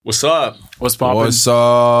What's up? What's poppin'? What's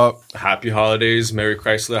up? Happy holidays, Merry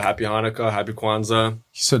Chrysler, Happy Hanukkah, Happy Kwanzaa.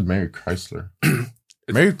 He said Merry Chrysler.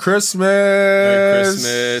 Merry Christmas. Merry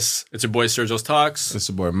Christmas. It's your boy Sergio's Talks. It's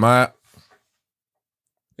your boy Matt.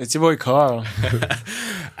 It's your boy Carl.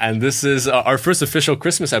 And this is our first official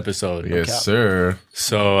Christmas episode. Yes, sir.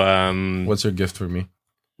 So, What's your gift for me?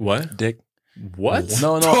 what? Dick. What?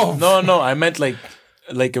 No. I meant like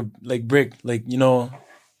brick, to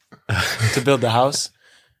build the house.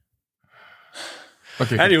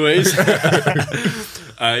 Okay. Anyways.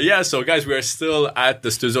 So guys, we are still at the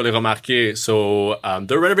Studio Les Remarqués. So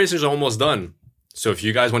the renovations are almost done. So if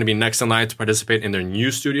you guys want to be next in line to participate in their new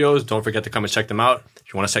studios, don't forget to come and check them out.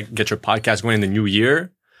 If you want to get your podcast going in the new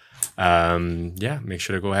year, make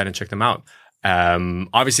sure to go ahead and check them out.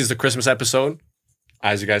 Obviously, it's the Christmas episode,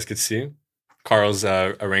 as you guys could see. Carl's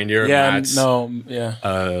a reindeer. Matt's a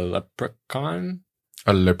leprechaun.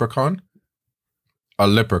 A leprechaun? A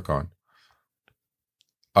leprechaun.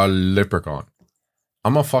 A leprechaun.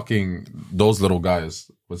 I'm a fucking those little guys.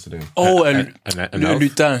 What's the name? Oh, an elf?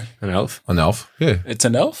 lutin. An elf? An elf? Yeah. It's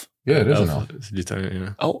an elf? Yeah, it is an elf. It's lutin,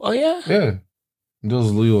 yeah. Oh yeah. Yeah.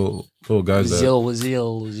 Those little guys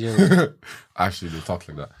that actually they talk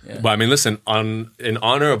like that. Yeah. But I mean, listen, in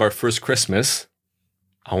honor of our first Christmas,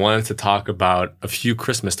 I wanted to talk about a few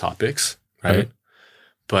Christmas topics, right? Okay.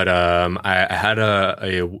 But I had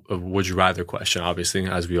a would you rather question, obviously,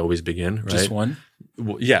 as we always begin, right? Just one?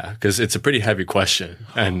 Well, yeah, because it's a pretty heavy question.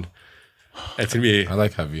 And it's going to be... I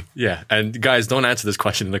like heavy. Yeah. And guys, don't answer this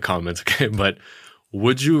question in the comments, okay? But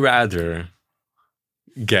would you rather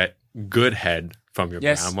get good head from your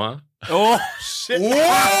grandma? Oh shit!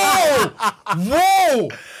 Whoa! Whoa!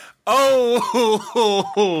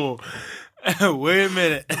 Oh! Wait a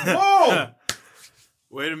minute. Whoa!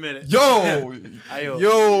 Wait a minute. Yo!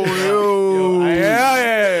 Yo!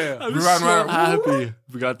 Yeah. I'm Run, so run. happy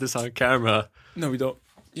we got this on camera. No, we don't.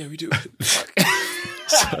 Yeah, we do.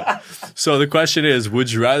 So the question is, would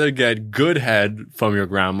you rather get good head from your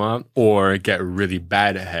grandma or get really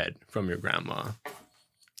bad head from your grandma?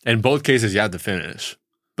 In both cases, you have to finish.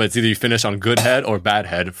 But it's either you finish on good head or bad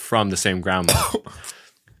head from the same grandma.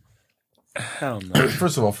 Hell no.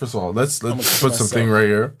 First of all, let's put myself. something right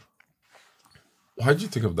here. Why'd you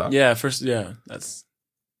think of that? Yeah, that's...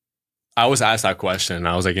 I was asked that question, and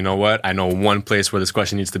I was like, you know what? I know one place where this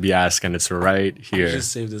question needs to be asked, and it's right here. You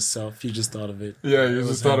just saved yourself. You just thought of it. Yeah, you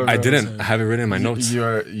just thought of it. I didn't. I have it written in my notes.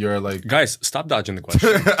 You're like... Guys, stop dodging the question.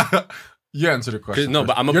 You answer the question. No,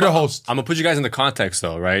 but you're the host. I'm gonna put you guys in the context,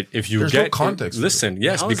 though, right? If you There's get no context. listen,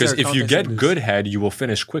 yes, How is because there if you context in get this? good head, you will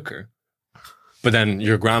finish quicker. But then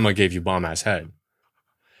your grandma gave you bomb ass head.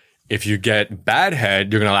 If you get bad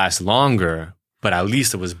head, you're gonna last longer. But at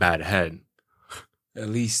least it was bad head. At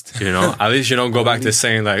least. You know, at least you don't go back to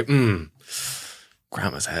saying like,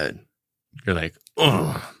 grandma's head. You're like,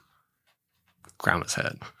 grandma's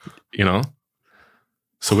head. You know?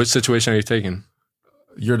 So which situation are you taking?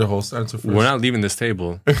 You're the host. Answer first. We're not leaving this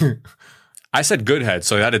table. I said good head,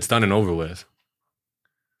 so that it's done and over with.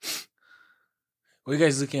 Well, you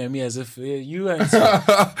guys looking at me as if you answer.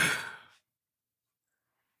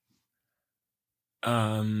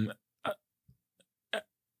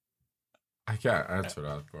 I can't answer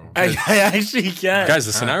that, bro. I actually can't. Guys,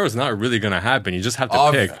 the scenario is not really going to happen. You just have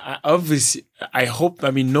to pick. Obviously, I hope.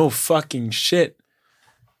 I mean, no fucking shit.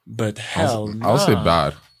 But hell, I'll say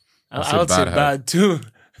bad. I'll say bad too.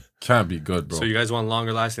 Can't be good, bro. So you guys want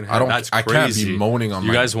longer lasting head? That's I crazy. can't be moaning on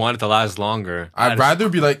You guys want it to last longer. I'd rather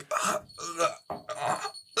be like,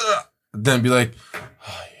 than be like,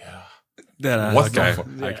 Then what the Okay, fuck?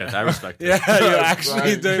 okay, I respect it. Yeah, you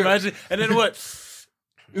actually do. Imagine. And then what?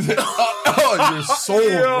 Oh, you're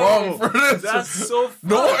so wrong for this. That's so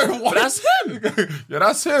funny. No, But that's him. Yeah,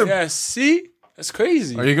 that's him. Yeah, see? That's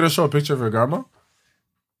crazy. Are you gonna show a picture of your grandma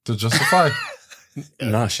to justify?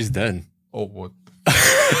 No, she's dead. Oh, what?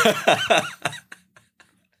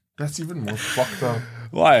 That's even more fucked up.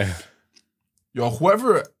 Why? Yo,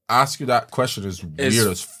 whoever asked you that question is It's weird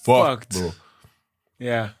as fuck, fucked. bro.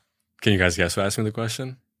 Yeah. Can you guys guess who asked me the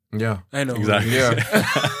question? Yeah, I know. Exactly. yeah.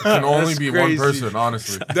 Can only That's be crazy. one person,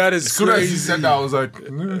 honestly. That is As soon as he crazy. said that, I was like,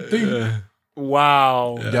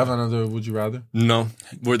 Wow. Do you have another would you rather? No,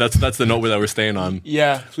 that's the note that we're staying on.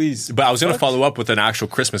 Yeah, please. But I was going to follow up with an actual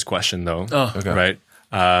Christmas question, though. Oh. Okay. Right?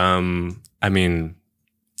 I mean,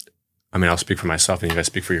 I'll speak for myself, and you guys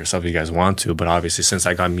speak for yourself if you guys want to. But obviously, since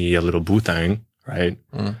I got me a little bootang, right,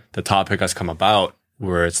 the topic has come about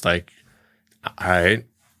where it's like, all right,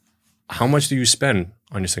 how much do you spend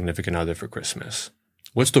on your significant other for Christmas?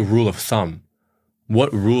 What's the rule of thumb?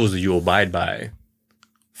 What rules do you abide by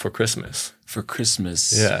for Christmas? For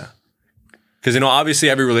Christmas. Yeah. Because, obviously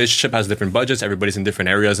every relationship has different budgets. Everybody's in different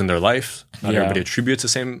areas in their life. Not Yeah. everybody attributes the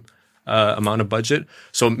same amount of budget.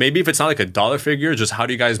 So maybe if it's not like a dollar figure, just how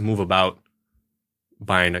do you guys move about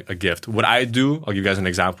buying a gift? What I do, I'll give you guys an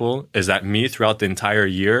example, is that me throughout the entire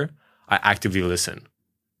year, I actively listen.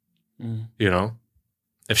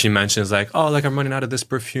 If she mentions like, oh, like I'm running out of this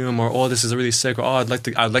perfume, or oh, this is really sick, or oh, I'd like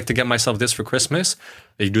to get myself this for Christmas.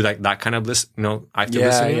 You do like that kind of active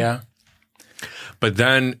listening. Yeah. But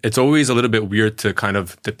then it's always a little bit weird to kind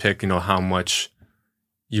of depict, how much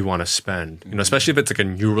you want to spend. Especially if it's like a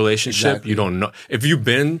new relationship, Exactly. you don't know. If you've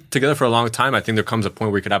been together for a long time, I think there comes a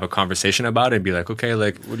point where you could have a conversation about it and be like, okay,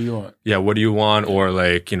 like, What do you want? yeah, what do you want? Or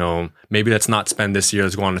like, maybe let's not spend this year,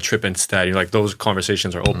 let's go on a trip instead. Like those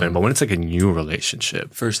conversations are open. But when it's like a new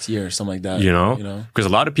relationship, First year, something like that. because a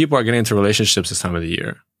lot of people are getting into relationships this time of the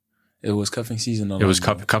year. It was cuffing season. It was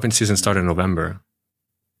cuffing season started in November.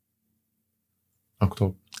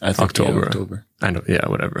 October. I think October. October. I know, yeah,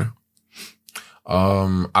 whatever.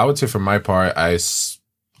 I would say for my part, as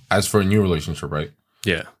for a new relationship, right?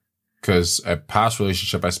 Yeah. Because a past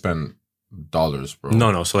relationship, I spent dollars, bro.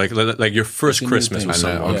 No. So like your first It's a new Christmas thing. with And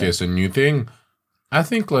then, someone. okay, it's a new thing. I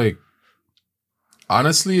think like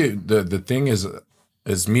honestly, the thing is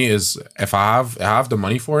if I have the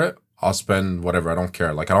money for it, I'll spend whatever. I don't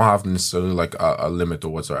care. Like I don't have necessarily like a limit or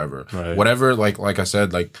whatsoever. Right. Whatever. Like I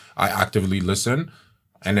said, like I actively listen.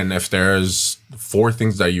 And then if there's 4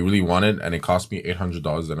 things that you really wanted and it cost me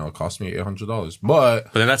 $800, then it'll cost me $800.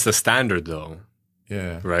 But then that's the standard though,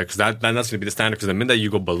 yeah. right? Because that's going to be the standard. Because the minute that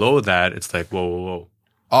you go below that, it's like, whoa.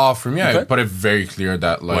 For me, I Okay. put it very clear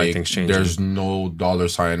that like things changing. there's no dollar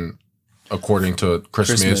sign according to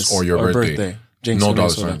Christmas or your birthday. Jinx No or dollar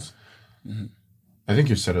Minnesota. signs. I think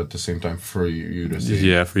you said it at the same time for you to say.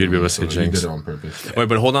 Yeah, for you to be able to say You jinx. did it on purpose. Wait,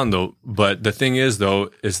 but hold on though. But the thing is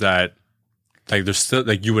though, is that like there's still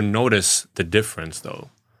like you would notice the difference though.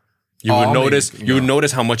 You would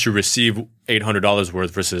notice how much you receive $800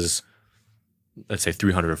 worth versus let's say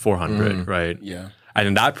 $300 or $400, right? Yeah. And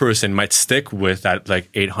then that person might stick with that like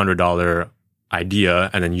 $800 idea,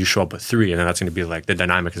 and then you show up with $300, and then that's going to be like the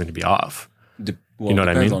dynamic is going to be off. Well, You know what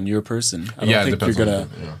I depends mean? on your person. I don't Yeah, it think you're depends on gonna.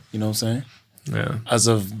 the- yeah. You know what I'm saying? Yeah. As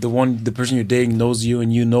of the person you're dating knows you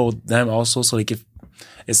and you know them also. So like if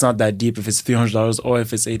it's not that deep, if it's $300 or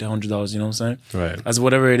if it's $800, you know what I'm saying? Right. As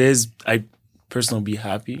whatever it is, I personally will be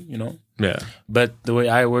happy, Yeah. But the way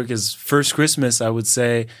I work is first Christmas, I would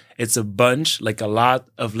say it's a bunch, like a lot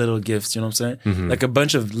of little gifts, you know what I'm saying? Mm-hmm. Like a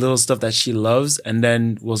bunch of little stuff that she loves, and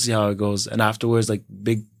then we'll see how it goes. And afterwards, like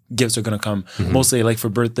big gifts are gonna come. Mm-hmm. Mostly like for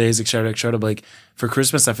birthdays, et cetera, et cetera. But like for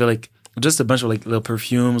Christmas, I feel like just a bunch of like little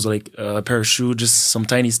perfumes, like a pair of shoes, just some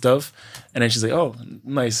tiny stuff. And then she's like, oh,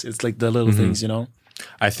 nice. It's like the little Mm-hmm. things,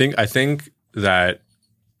 I think that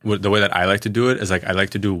the way that I like to do it is like I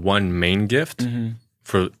like to do one main gift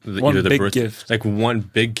for One either the big birthday, gift. like one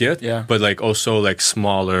big gift, Yeah. but like also like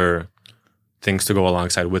smaller things to go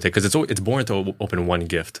alongside with it, because it's boring to open one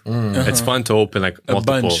gift. It's fun to open like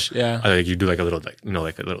multiple. Uh-huh. bunch, yeah. Like you do like a little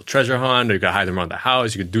like a little treasure hunt, or you gotta hide them around the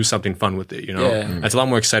house. You could do something fun with it, Yeah. It's a lot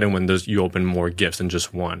more exciting when you open more gifts than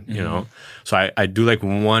just one, So I do like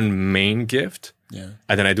one main gift. Yeah.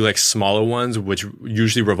 And then I do like smaller ones, which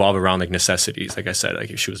usually revolve around like necessities. Like I said, like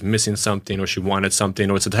if she was missing something or she wanted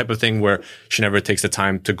something, or it's the type of thing where she never takes the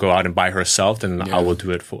time to go out and buy herself, then I will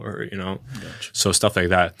do it for her, Gotcha. So stuff like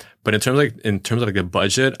that. But in terms of like the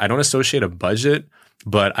budget, I don't associate a budget,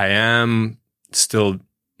 but I am still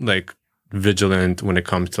like vigilant when it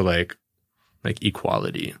comes to like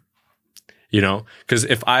equality, because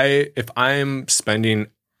if I'm spending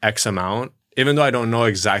X amount, even though I don't know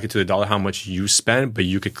exactly to the dollar how much you spend, but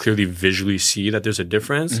you could clearly visually see that there's a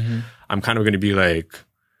difference, I'm kind of going to be like,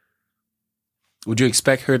 Would you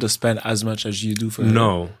expect her to spend as much as you do for her?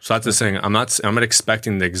 no. So that's the thing. I'm not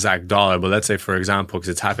expecting the exact dollar, but let's say, for example, because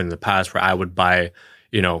it's happened in the past where I would buy,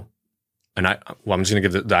 I'm just going to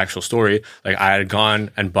give the actual story. Like I had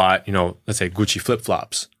gone and bought, let's say Gucci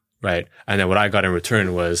flip-flops, right? And then what I got in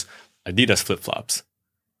return was Adidas flip-flops.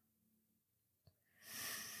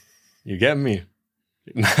 You get me?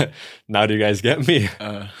 Now do you guys get me?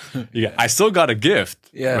 I still got a gift,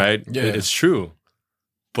 Yeah. right? Yeah. It's true.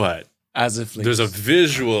 But As if like, there's a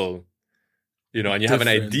visual, and you have an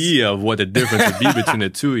Difference. idea of what the difference would be between the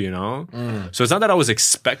two, So it's not that I was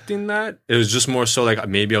expecting that. It was just more so like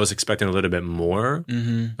maybe I was expecting a little bit more,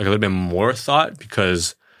 like a little bit more thought,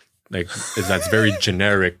 because like that's very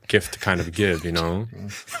generic gift to kind of give,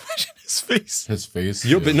 his face.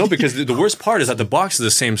 Yo, but no, because the worst part is that the box is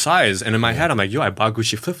the same size, and in my head I'm like, yo, I bought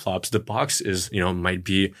Gucci flip flops. The box is, might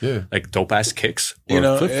be like dope ass kicks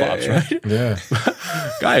or flip flops, yeah. right? Yeah.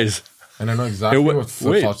 Guys, And I know exactly what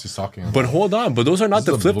flip flops he's talking about. But hold on, but those are not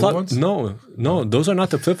the These are flip the blue flops. ones? No, those are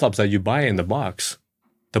not the flip flops that you buy in the box.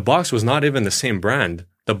 The box was not even the same brand.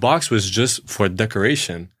 The box was just for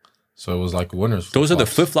decoration. So it was like Winners. Those are the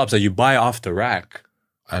flip flops that you buy off the rack.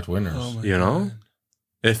 At Winners. Oh my You know,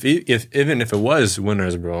 God. if even if it was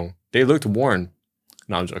Winners, bro, they looked worn.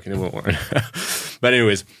 No, I'm joking. They weren't worn. But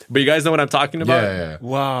anyways, but you guys know what I'm talking about. Yeah.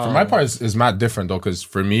 Wow. For my part, is mad different though, because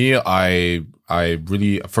for me, I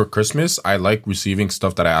really for Christmas I like receiving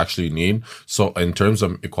stuff that I actually need. So in terms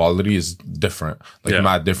of equality, is different, like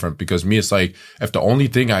mad different. Because me, it's like if the only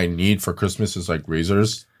thing I need for Christmas is like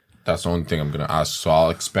razors, that's the only thing I'm gonna ask. So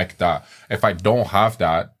I'll expect that. If I don't have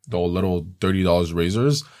that, the little $30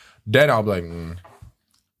 razors, then I'll be like,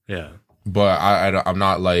 Yeah. But I'm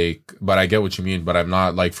not like, but I get what you mean. But I'm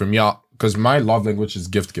not like, for me, because my love language is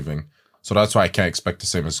gift giving. So that's why I can't expect the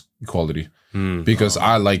same as equality. Because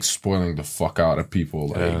I like spoiling the fuck out of people,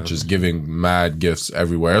 like just giving mad gifts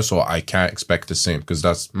everywhere. So I can't expect the same because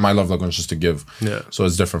that's my love language, just to give. Yeah. So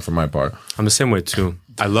it's different from my part. I'm the same way too.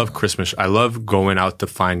 I love Christmas. I love going out to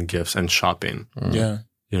find gifts and shopping. Yeah.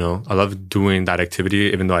 You know, I love doing that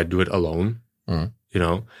activity, even though I do it alone. You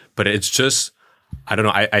know, but it's just, I don't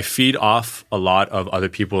know. I feed off a lot of other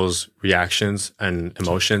people's reactions and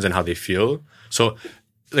emotions and how they feel. So,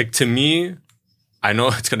 like, to me, I know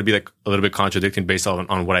it's going to be like a little bit contradicting based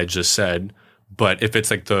on what I just said. But if it's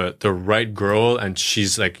like the right girl and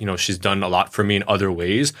she's like, you know, she's done a lot for me in other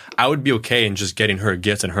ways, I would be okay in just getting her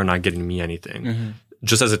gifts and her not getting me anything.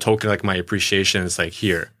 Just as a token, like my appreciation is like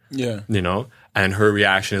here. Yeah. You know, and her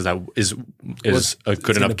reaction is a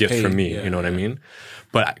good enough gift for me. Yeah, you know what I mean?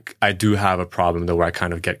 But I do have a problem though where I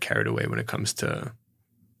kind of get carried away when it comes to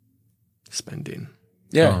spending.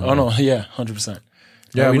 Yeah. Oh no. Yeah. 100%.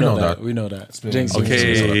 Yeah, we know that. We know that. Jinx,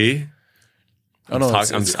 Okay. Oh no.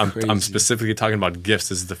 I'm specifically talking about gifts.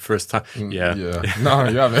 This is the first time. Yeah. No,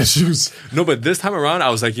 you have issues. No, but this time around, I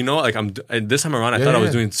was like, you know, like this time around, I thought I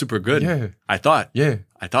was doing super good. Yeah. I thought.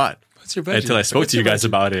 What's your budget? Until I spoke to you guys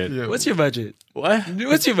about it. Yeah. What's your budget? What?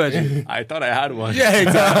 What's your budget? I thought I had one. Yeah,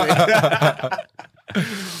 exactly.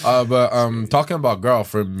 But talking about girl,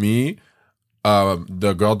 for me,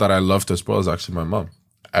 the girl that I love to spoil is actually my mom.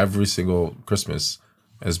 Every single Christmas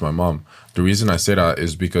is my mom. The reason I say that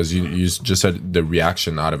is because you just said the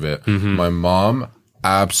reaction out of it. My mom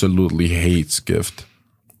absolutely hates gift.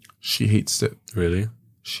 She hates it. Really?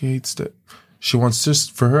 She hates it. She wants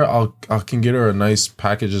just for her. I can get her a nice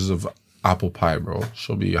packages of apple pie, bro.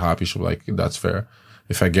 She'll be happy. She'll be like, that's fair.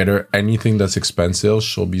 If I get her anything that's expensive,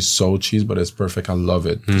 she'll be so cheesed, but it's perfect. I love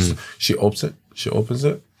it. She opens it.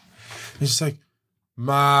 And she's like,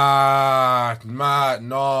 Matt,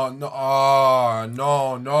 no.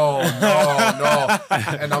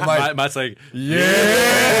 And I'm like, Matt's like,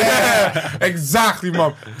 yeah, exactly,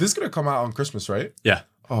 mom. This is gonna come out on Christmas, right? yeah.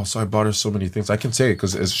 Oh, so I bought her so many things. I can say it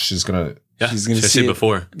because she's gonna. Yeah. She's gonna Should I see say it.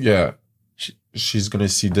 before. Yeah, she's gonna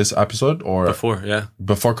see this episode or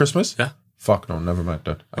before Christmas. Yeah. Fuck no, never mind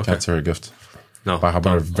that. I can't say her a gift. No. But how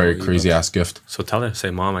about a very crazy ass gift? So tell her, say,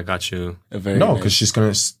 Mom, I got you. No, because she's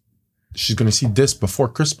gonna see this before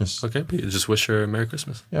Christmas. Okay, just wish her Merry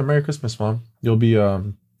Christmas. Yeah, Merry Christmas, Mom. You'll be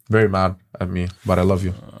very mad at me, but I love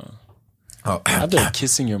you. After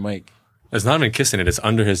kissing your mic. It's not even kissing it; it's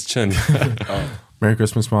under his chin. Merry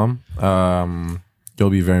Christmas, Mom. You'll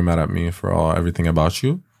be very mad at me for everything about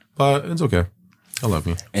you, but it's okay. I love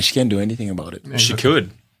you. And she can't do anything about it. She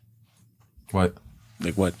could What?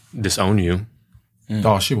 Like what? disown you.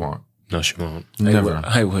 Oh, she won't. No, she won't. Never.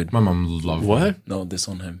 I would. My mom loves me. What? No, this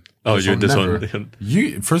on him. Oh, you're Never. disowned.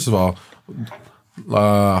 You first of all,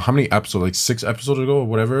 how many episodes? Like 6 episodes ago or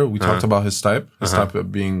whatever, we talked about his type. His type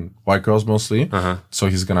of being white girls mostly. So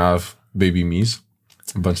he's gonna have baby me's,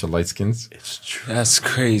 a bunch of light skins. It's true. That's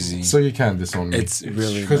crazy. So you can't disown me. It's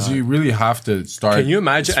really because not. you really have to start. Can you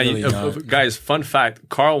imagine? It's really and, not. guys, fun fact: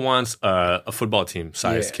 Carl wants a football team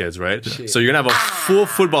sized Yeah. kids, right? So you're gonna have a full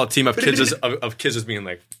football team of kids just being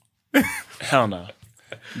like, Hell no.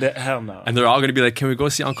 Hell no. and they're all gonna be like, "Can we go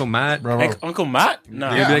see Uncle Matt?" Bro, Like, Uncle Matt? No.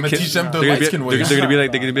 Yeah, They're I'm gonna gonna teach them the they're gonna light be- skin ways. They're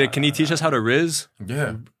gonna be like, "Can you teach us how to riz?"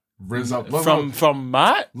 Yeah, Riz up. Look, From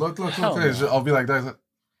Matt? look. Hell no. I'll be like that.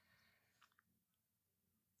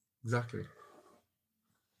 Exactly.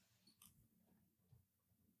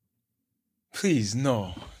 Please,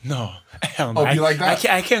 no. Hell no. Oh, be like that?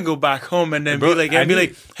 I can't go back home and then Bro, be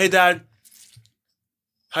like, hey, Dad.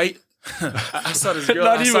 Hi. I saw this girl.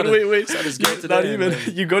 Not even. Wait. I saw this girl today. Not and, even. like,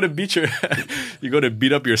 You go to you go to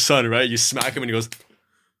beat up your son, right? You smack him, and he goes,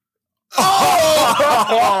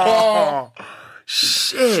 oh,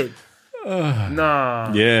 shit.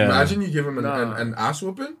 Nah. "Yeah." Imagine you give him an ass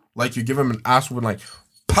whooping. Like you give him an ass whooping, like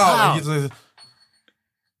pow. And he's like,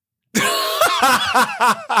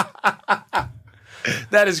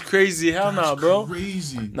 That is crazy. Hell no, bro.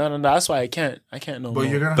 crazy. No. That's why I can't no But more.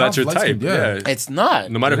 you're gonna That's have your light type. skin, Yeah. It's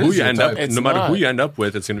not. No matter It who is you your end up, type. It's no matter who not. you end up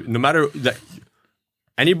with, it's gonna. No matter that,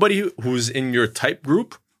 anybody who's in your type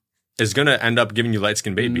group is gonna end up giving you light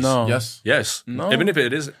skinned babies. No. Yes. Yes. No. Even if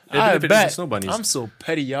it is, I isn't bet. snow bunnies. I'm so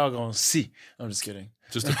petty. Y'all gonna see. I'm just kidding.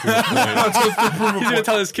 Just to prove a point. He's gonna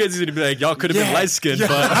tell his kids. He's gonna be like, "Y'all could have been light skinned,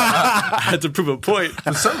 but I had to prove a point."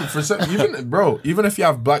 For some, even if you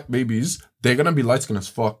have black babies, they're gonna be light skinned as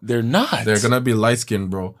fuck. They're not. They're gonna be light skinned,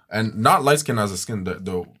 bro, and not light skinned as a skin.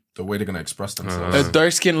 The way they're gonna express themselves.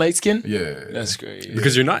 Dark skin, light skin. Yeah, That's great.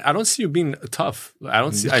 Because you're not. I don't see you being tough. I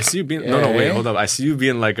see you being. No, wait, hold up. I see you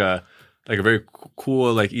being like a very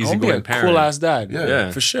cool, like I'm gonna be a easygoing parent. cool ass dad.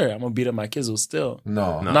 Yeah. For sure. I'm gonna beat up my kids with still.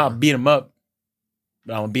 no, Not beat them up.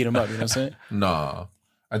 But I'm gonna beat them up. You know what I'm saying? nah.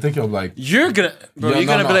 I think you're like You're gonna, bro. Yeah, you're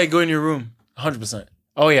gonna no. be like, go in your room. 100%.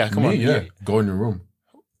 Oh yeah, come on. yeah. Go in your room.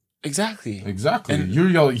 Exactly. Exactly. And-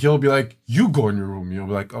 He'll be like, you go in your room. You'll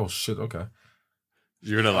be like, oh shit, okay.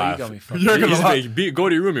 You're gonna Oh, you laugh. got me fucked You're up. gonna He's laugh. like, go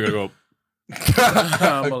to your room. You're gonna go.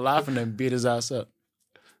 I'm gonna laugh and then beat his ass up.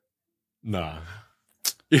 Nah.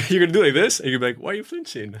 You're gonna do like this, and you're gonna be like, "Why are you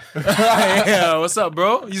flinching?" Yeah, what's up,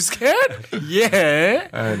 bro? You scared? Yeah.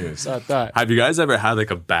 Anyways, So I thought. Have you guys ever had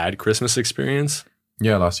like a bad Christmas experience?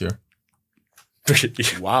 yeah, last year.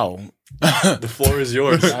 Wow. The floor is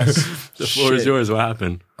yours. That's The floor is shit. yours. What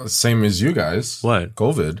happened? Same as you guys. What?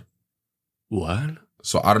 COVID. What?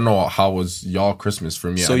 So I don't know how was y'all Christmas for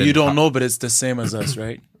me. So I you didn't don't ha- know, but it's the same as us,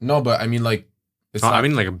 right? No, but I mean like it's No, not, I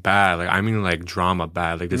mean like bad. Like I mean like drama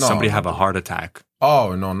bad. Like did No, somebody no. have a heart attack?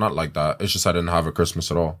 oh no, not like that. It's just I didn't have a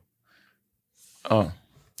Christmas at all. Oh.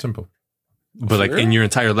 Simple. But like Sure. in your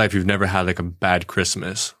entire life, you've never had like a bad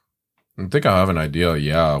Christmas I think I have an idea.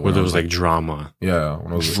 Yeah, where when there I was like drama. yeah,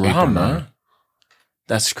 when I was 8 or 9. Drama?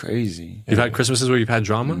 That's crazy. You've had Christmases where you've had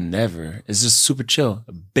drama. Never. It's just super chill.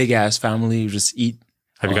 A big ass family. You just eat.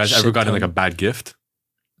 Have you Oh, guys ever shit gotten like a ton. bad gift?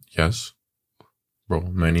 Yes, bro,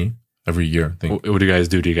 many every year. I think What do you guys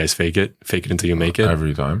do? Do you guys fake it? Fake it until you make it?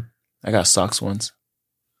 every time. I got socks once.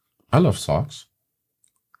 I love socks.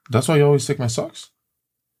 That's why you always take my socks.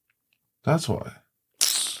 That's why.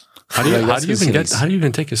 How do you Like, how that's do you even get? silly. How do you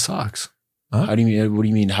even take his socks? How do you mean? What do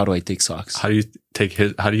you mean? How do I take socks? How do you take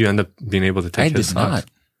his? How do you end up being able to take I his did socks? not.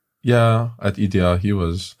 Yeah, at IDEA he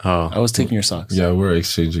was. Oh, I was taking your socks. Yeah, we're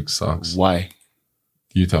exchanging socks. Why?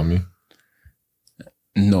 You tell me.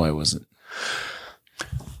 No, I wasn't.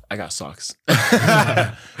 I got socks.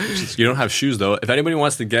 you don't have shoes though. If anybody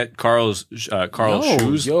wants to get Carl's Yo,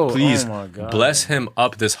 shoes, yo, please oh my God. bless him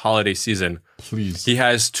up this holiday season. Please. He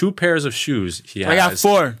has 2 pairs of shoes. He has I got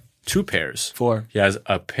 4. 2 pairs. 4. He has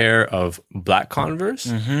a pair of black Converse,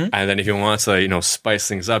 Mm-hmm. and then if he wants to, spice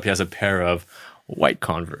things up, he has a pair of white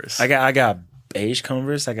Converse. I got beige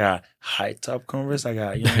Converse. I got high top Converse. I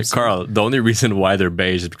got, you know what I'm saying? Carl, the only reason why they're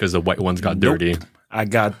beige is because the white ones got Nope. dirty. I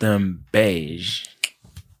got them beige.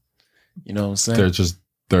 You know what I'm saying? They're just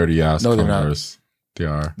dirty ass No, they're not. Converse. They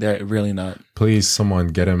are. They're really not. Please, someone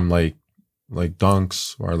get him like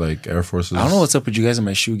Dunks or like Air Forces. I don't know what's up with you guys in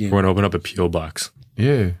my shoe game. We're gonna open up a PO box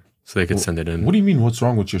Yeah. so they can send it in. What do you mean? What's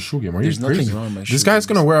wrong with your shoe game? Are There's you nothing crazy? wrong with my shoe This guy's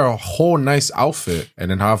game. gonna wear a whole nice outfit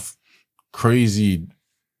and then have crazy,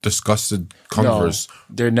 disgusted Converse. No,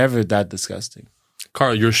 they're never that disgusting.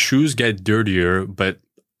 Carl, your shoes get dirtier, but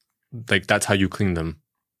like that's how you clean them.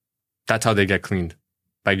 That's how they get cleaned,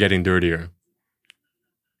 by getting dirtier.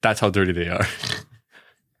 That's how dirty they are.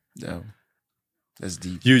 No, that's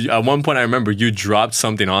deep. You at one point I remember you dropped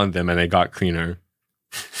something on them and they got cleaner.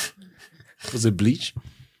 Was it bleach?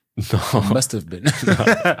 No. Must have been.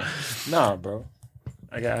 Nah, bro.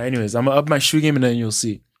 Anyways, I'm gonna up my shoe game and then you'll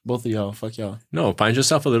see. Both of y'all, fuck y'all. No, find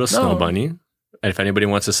yourself a little snow No. bunny. And if anybody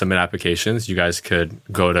wants to submit applications, you guys could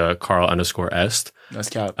go to Carl_est. That's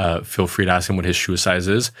cap. Feel free to ask him what his shoe size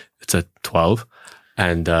is. It's a 12.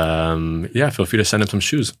 And feel free to send him some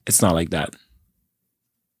shoes. It's not like that.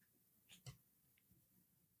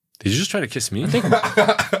 Did you just try to kiss me?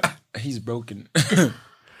 He's broken.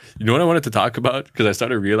 You know what I wanted to talk about? Because I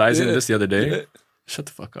started realizing this the other day. Shut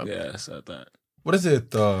the fuck up. Yeah, so that. What is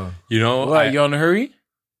it? You know, What, you on a hurry?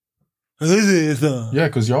 Yeah,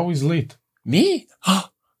 because you're always late. Me?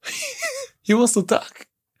 He wants to talk.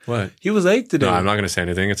 what? He was late today. No, I'm not going to say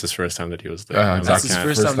anything. It's his first time that he was there. Yeah, I exactly. That's his can't-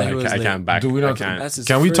 first time that he I was can't- I late. can't back. Do we I not- can't. That's his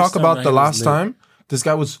Can we first talk time about that the he was last late. time? This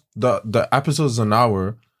guy was the episode's an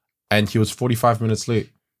hour and he was 45 minutes late.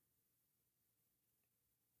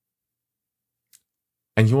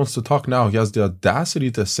 And he wants to talk now. He has the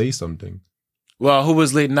audacity to say something. Well, who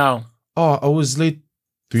was late now? Oh, I was late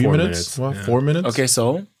 3 4 minutes? What, yeah. 4 minutes? Okay,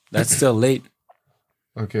 so that's still late.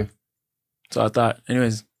 Okay. So I thought,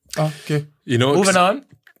 anyways, Oh, okay. You know, moving on.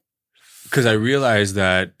 because I realized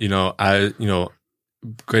that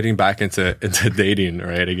getting back into dating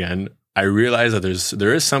right again. I realized that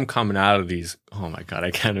there is some commonalities. Oh my god,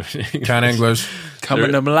 I can't even Can't English.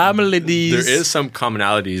 Coming up, ladies. There is some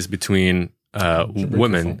commonalities between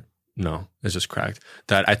women. No, it's just cracked.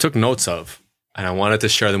 That I took notes of, and I wanted to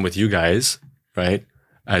share them with you guys, right?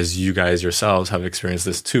 As you guys yourselves have experienced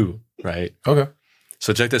this too, right? Okay.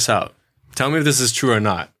 So check this out. Tell me if this is true or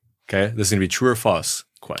not. Okay, this is gonna be true or false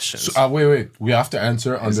questions. So, wait. We have to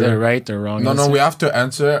answer Is that under. right or wrong? No, answer? we have to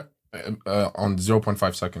answer on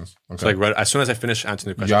 0.5 seconds. Okay. So like right, as soon as I finish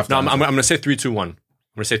answering the question. You have to No, I'm answer. gonna say 3, 2, 1. I'm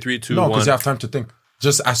gonna say 3, 2, No, 1. because you have time to think.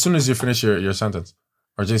 Just as soon as you finish your sentence.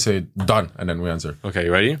 Or just say done and then we answer. Okay,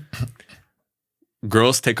 you ready?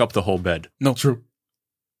 Girls take up the whole bed. No, True.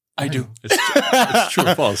 I do. It's true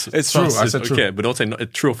or false? It's True. false. I said true. Okay, but don't say no.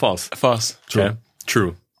 It's true or false. False. True. Okay?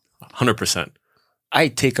 True. 100%. I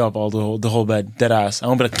take up all the whole bed, dead ass. I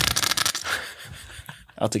won't be like,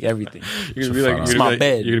 I'll take everything. You're gonna be like, It's my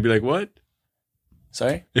bed. You're gonna be like, what?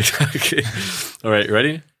 Sorry. Okay. All right,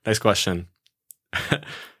 ready? Next question.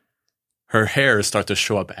 Her hairs start to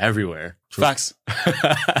show up everywhere. Facts.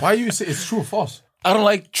 Why you say it's true or false? I don't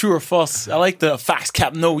like true or false. I like the facts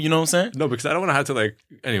cap. No, you know what I'm saying? No, because I don't want to have to like.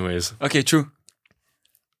 Anyways, Okay, true.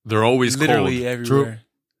 they're always Literally cold. everywhere.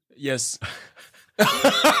 Yes.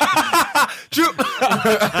 True.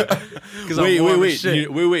 'Cause I'm Wait, warm as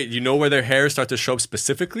shit. wait. You know where their hairs start to show up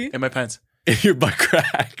specifically? In my pants. In your butt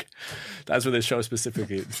crack. That's where they show up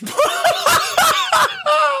specifically.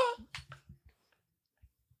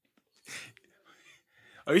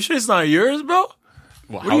 Are you sure it's not yours, bro?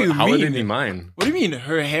 Well, What do you how would they mean? be mine? What do you mean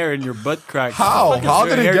her hair in your butt crack? How? What the fuck is How her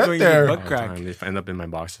did it hair get going in your there? Butt All the crack. time. They end up in my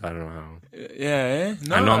boxes. I don't know how. Yeah,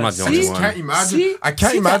 no, I know I'm not the only see? one. Can't imagine. See? I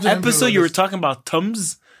can't See imagine. that him episode doing you were this. talking about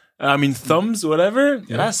thumbs. I mean thumbs, whatever.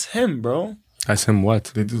 Yeah. That's him, bro. That's him. What?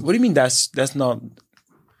 They do- What do you mean? That's not.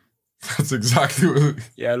 That's exactly what.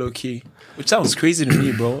 Yeah, low key. Which sounds crazy to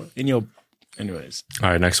me, bro. In your, anyways, All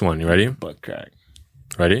right, next one. You ready? butt crack.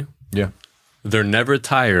 Ready? Yeah. They're never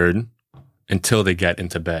tired until they get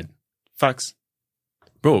into bed. Facts.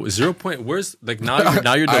 Bro, 0 point. Where's like now?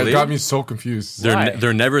 Now you're It delayed. got me so confused. They're Why?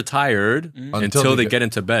 they're never tired until they they get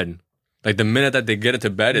into bed. Like the minute that they get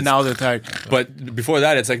into bed, it's Now they're tired. but before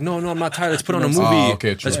that, it's like no, I'm not tired. Let's put on a movie. Oh,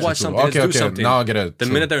 okay, true, Let's true, watch true. something. Okay, Let's do okay. something. Now I get it. The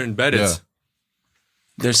True. minute they're in bed, Yeah. it's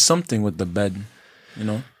There's something with the bed, you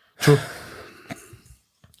know. True.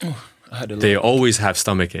 I had a they always have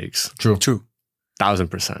stomach aches. True. True.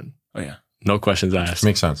 1000%. Oh yeah. No questions asked.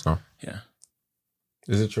 Makes sense, no? Yeah.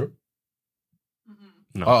 Is it true?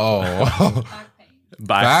 No. Oh.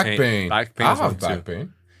 Back pain. Back pain. I is one have back too.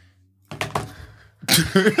 pain.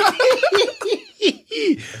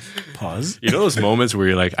 Pause. You know those moments where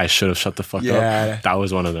you're like, I should have shut the fuck Yeah. up. That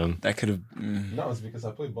was one of them. That could have. No, it's because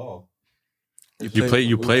I play ball.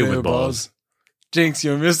 You play with balls. Jinx,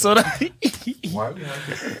 you missed on that. Why we have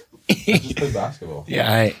to? I just play basketball.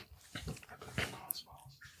 Yeah. I,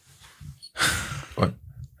 What?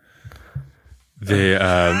 They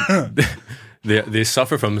they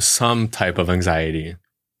suffer from some type of anxiety.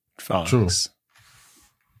 True.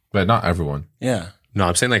 But not everyone. Yeah. No,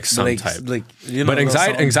 I'm saying like some like, type. like you know, But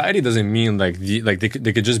anxiety some- anxiety doesn't mean like they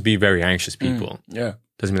could just be very anxious people. Yeah.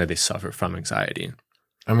 Doesn't mean that they suffer from anxiety.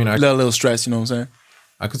 I mean, A little stress. You know what I'm saying?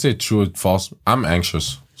 I could say true or false. I'm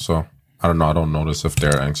anxious, so I don't know. I don't notice if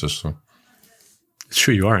they're anxious. So. It's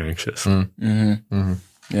true, you are anxious,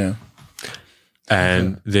 Yeah.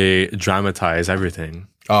 and they dramatize everything.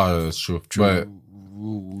 Oh, that's true. But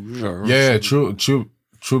yeah, true.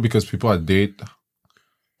 Because people I date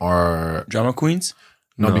are Drama queens.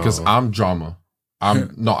 no, because I'm drama.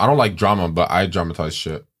 No, I don't like drama, but I dramatize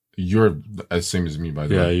shit. You're as same as me, by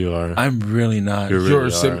the Yeah, way. you are. I'm really not. You're You're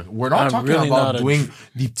really same. are. We're not I'm talking really about not a doing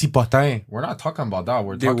the petits potins. We're not talking about that.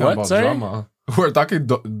 We're The talking what, about sorry? drama. We're talking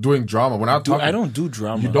doing drama. We're not talking. I don't do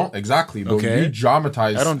drama. You don't exactly, but Okay. you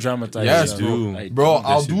dramatize. I don't dramatize. Yes, shit. do. I Bro,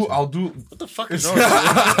 do. I'll do. What the fuck is wrong with you?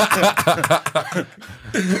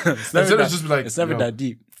 It's never Instead of that, just be like, it's never yo. that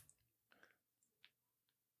deep.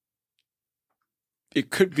 It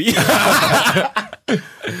could be.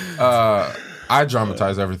 I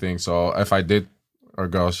dramatize everything. So if I date a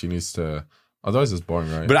girl, she needs to. Otherwise, it's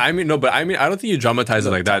boring, right? But I mean, I don't think you dramatize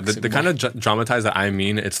it like that. The toxic kind of dramatize that I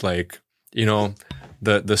mean, it's like, you know,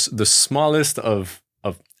 the smallest of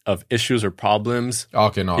issues or problems.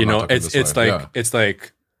 Okay, no, You I'm not know, talking it's this way. like Yeah.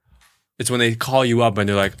 it's when they call you up and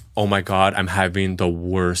they're like, oh my god, I'm having the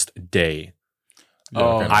worst day.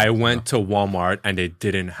 Oh, okay. I went to Walmart and they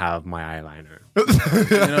didn't have my eyeliner.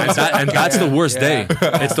 And that's the worst day.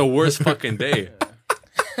 It's the worst fucking day.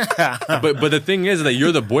 But the thing is that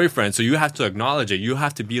you're the boyfriend, so you have to acknowledge it. You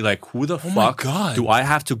have to be like, who the fuck God. do I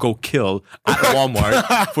have to go kill at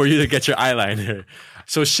Walmart for you to get your eyeliner?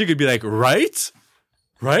 So she could be like, right?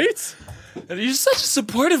 Right? You're such a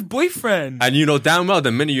supportive boyfriend. And you know damn well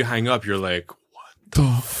the minute you hang up, you're like, what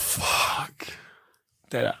the fuck?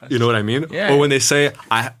 You know what I mean? Yeah. Or when they say,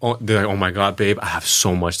 they're like, oh my God, babe, I have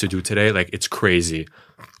so much to do today. Like, it's crazy.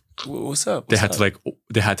 What's up? They had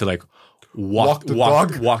to walk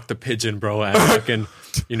the pigeon, bro, and fucking,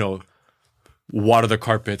 water the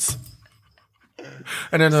carpets.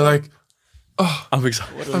 And then they're like, I'm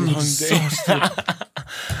excited. a long day.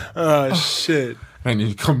 Oh shit. And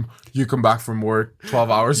you come back from work,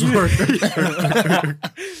 12 hours work.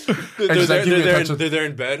 They're there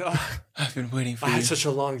in bed. Oh, I've been waiting for I you. had such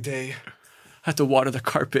a long day. I had to water the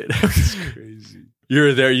carpet. It's crazy.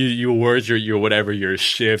 You're there. You work your whatever your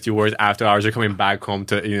shift. You work after hours. You're coming back home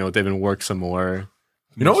to to even work some more.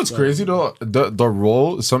 You know what's crazy though? The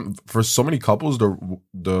role for so many couples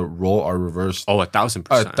the role are reversed. Oh, 1,000%.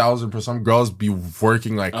 1,000%. Some girls be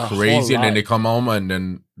working like crazy, and then they come home and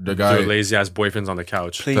then the guy Their lazy ass boyfriends on the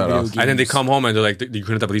couch. Playing video games. And then they come home and they're like, you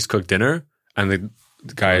couldn't at least cook dinner. And the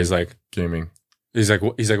guy is like, gaming. he's like,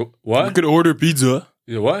 what? We could order pizza.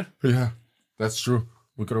 He's like, what? Yeah, that's true.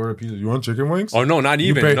 We could order pizza. You want chicken wings? Oh no, not pay.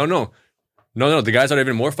 even. No. The guys are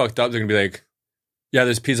even more fucked up. They're gonna be like, yeah,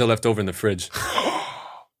 there's pizza left over in the fridge.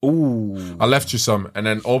 Ooh. I left you some, and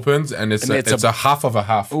then opens, and it's a half of a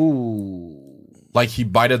half. Ooh. Like he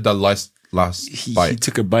bited the last bite. He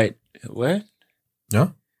took a bite. What? Yeah.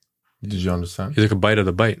 Did you understand? He took a bite of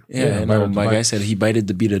the bite. Yeah, Yeah, no, bite of the my bite. guy said he bited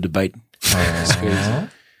the beat of the bite. That's crazy.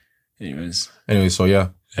 Anyways. Anyway, so yeah,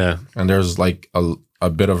 Yeah. and there's like a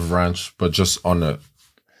bit of ranch, but just on the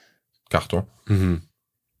carton. Mm-hmm.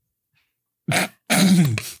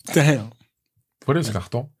 Damn. What is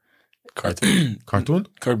carton? Cartoon. Cartoon?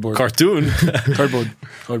 Cardboard. Cartoon. Cardboard.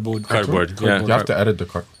 Cardboard. Yeah. You have to edit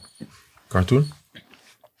the cartoon.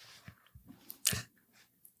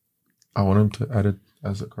 I want him to edit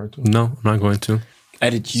as a cartoon. No, I'm not going to.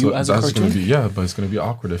 Edit you as a that's cartoon? gonna be but it's gonna be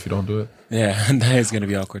awkward if you don't do it. Yeah, that is going to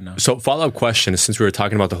be awkward now. So follow-up question, since we were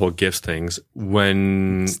talking about the whole gifts things,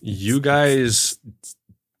 when you guys,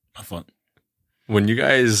 Have fun.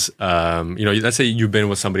 let's say you've been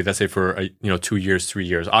with somebody, let's say for 2 years, 3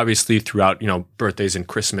 years, obviously throughout, birthdays and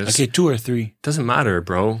Christmas. Okay, 2 or 3. Doesn't matter,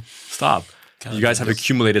 bro. Stop. God, You guys have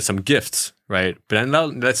accumulated some gifts, right? But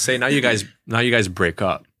then let's say now you guys break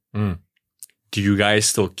up. Mm. Do you guys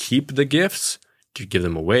still keep the gifts? Do you give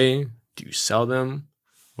them away? Do you sell them?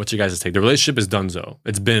 What's your guys' take? The relationship is donezo.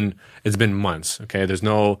 It's been months. Okay,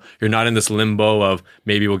 you're not in this limbo of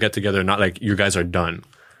maybe we'll get together. Not like you guys are done.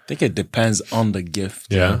 I think it depends on the gift.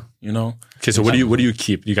 Yeah. You know? Okay, so what do you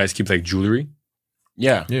keep? Do you guys keep like jewelry?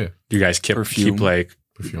 Yeah. Yeah, Do you guys keep like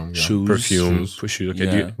perfume. Yeah. Shoes. perfume, Shoes. shoes?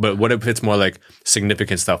 Okay, Yeah. but what if it's more like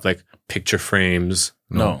significant stuff like picture frames?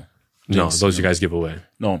 No. No, Yes, those you guys give away.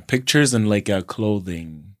 No, pictures and like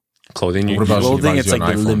clothing. Clothing, What about- Clothing, buys it's you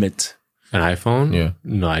like an the iPhone? limit. an iPhone? Yeah.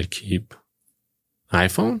 No, I'd keep an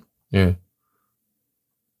iPhone. Yeah.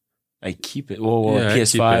 I keep it. Well, Yeah, I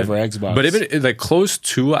PS5 keep or it. Xbox. But even like close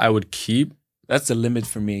to, I would keep. that's the limit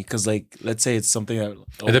for me. Because like, let's say it's something that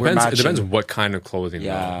It depends. It depends what kind of clothing.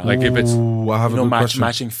 Yeah. though. Like if it's Ooh, I have a good question.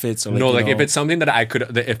 matching fits. Or like, no, you like if know, it's something that I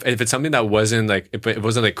could, if it's something that wasn't like, if it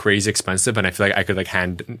wasn't like crazy expensive, and I feel like I could like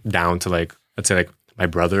hand down to like, let's say like my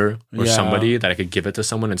brother or Yeah. somebody that I could give it to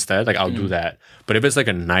someone instead, like I'll do that. But if it's like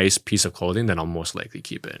a nice piece of clothing, then I'll most likely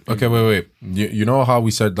keep it. Okay, wait. You know how we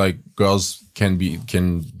said like girls can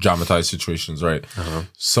dramatize situations, right? Uh-huh.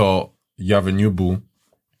 So you have a new boo,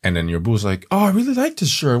 and then your boo's like, "Oh, I really like this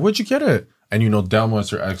shirt. Where'd you get it?" And you know, damn well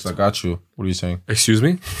it's your ex that got you. What are you saying? Excuse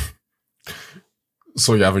me?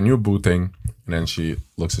 So you have a new boo thing, and then she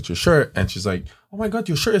looks at your shirt, and she's like, "Oh my god,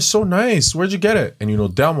 your shirt is so nice. Where'd you get it?" And you know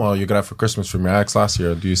damn well you got it for Christmas from your ex last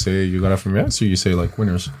year. Do you say you got it from your ex, or you say like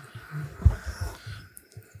winners?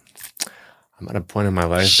 I'm at a point in my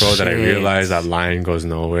life, bro, that I Shit. realize that line goes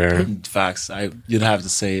nowhere. facts. You'd have to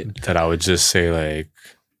say it. That I would just say like,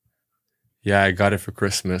 yeah, I got it for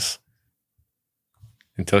Christmas.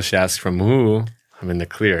 Until she asks from who, I'm in the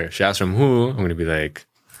clear. If she asks from who, I'm gonna be like,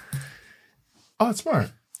 Oh, it's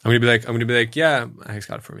smart. I'm gonna be like, yeah, my ex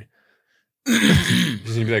got it for me.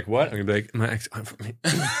 She's gonna be like, what? I'm gonna be like, my ex got it for me.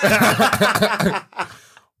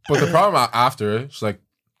 But the problem after, she's like,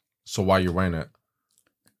 "So why you wearing it?"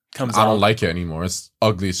 Comes I out. don't like it anymore. It's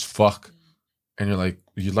ugly as fuck. And you're like,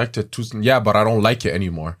 you liked it too soon. Yeah, but I don't like it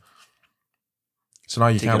anymore. So now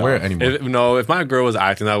you can't it wear off. it anymore. If my girl was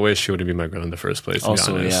acting that way, she wouldn't be my girl in the first place. To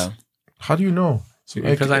Also, be honest. yeah. How do you know?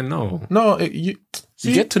 Because I know. No, You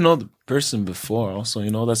get to know the person before. Also,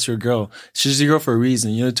 that's your girl. She's your girl for a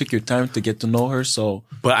reason. You took your time to get to know her. So,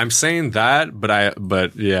 But I'm saying that,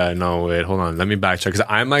 but yeah, no, wait, hold on. Let me backtrack because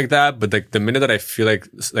I'm like that. But like the minute that I feel like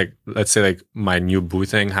let's say like my new boo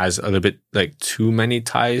thing has a little bit like too many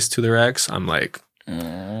ties to their ex, I'm like,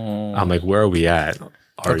 where are we at?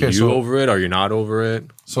 Are you over it? Are you not over it?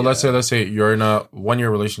 So let's say you're in a 1-year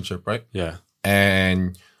relationship, right? Yeah.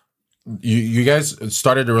 And you guys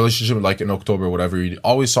started a relationship like in October or whatever. You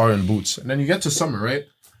always saw her in boots. And then you get to summer, right?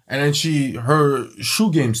 And then her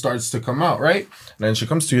shoe game starts to come out, right? And then she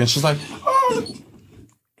comes to you and she's like, oh,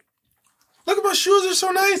 look at my shoes, they're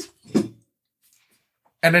so nice.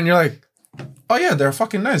 And then you're like, oh yeah, they're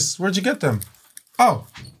fucking nice. Where'd you get them? Oh,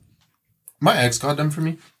 my ex got them for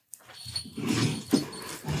me.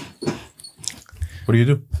 What do you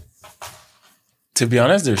do? to be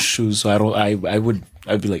honest, they're shoes. So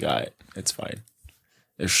I'd be like, all right, it's fine.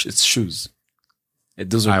 It's shoes.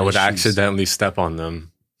 Those are I my would shoes. accidentally step on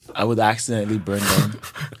them. I would accidentally burn them,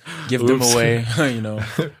 give them away.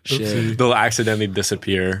 Shit. They'll accidentally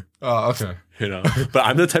disappear. Oh, okay. But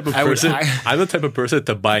I'm the type of I would- person. I- I'm the type of person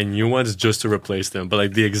to buy new ones just to replace them, but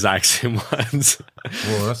like the exact same ones,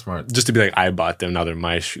 Well, that's smart. just to be like, I bought them. Now they're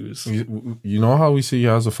my shoes. You know how we see he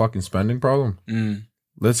has a fucking spending problem?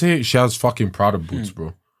 Let's say she has fucking Prada boots,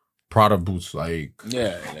 bro. Prada boots, like...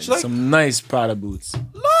 Yeah, like like- some nice Prada boots.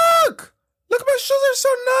 Look! Look at my shoes, they're so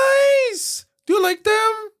nice! Do you like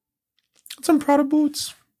them? Some Prada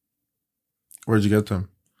boots. Where'd you get them?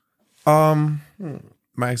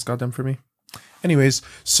 My ex got them for me. Anyways,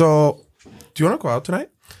 so... Do you want to go out tonight?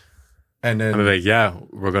 And then... I'm like, yeah,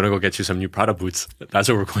 we're gonna go get you some new Prada boots. That's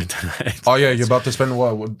where we're going tonight. Oh, yeah, you're about to spend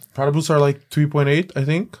what? Prada boots are like 3.8, I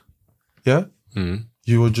think. Yeah? Mhm.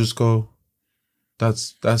 You would just go... That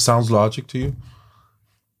sounds logic to you?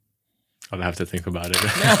 I'll have to think about it.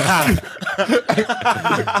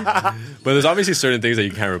 But there's obviously certain things that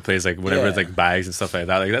you can't replace, like whatever it's like bags and stuff like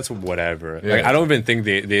that. Like that's whatever. Yeah. Like I don't even think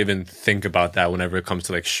they even think about that whenever it comes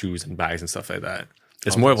to like shoes and bags and stuff like that.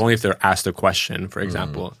 It's more of only if they're asked a question, for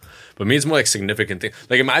example. But me, it's more like significant thing.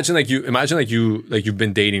 Like imagine you've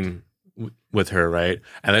been dating with her, right?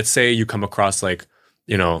 And let's say you come across like,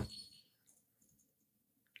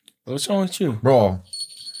 What's wrong with you? Bro,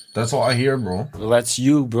 that's all I hear, bro. Well, that's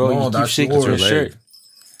you, bro. No, You keep that's shaking yours. your shirt.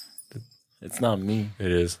 It's not me.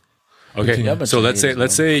 it is. Okay, Yeah, but so she let's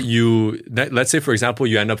is, say for example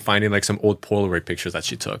you end up finding like some old Polaroid pictures that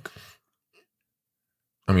she took.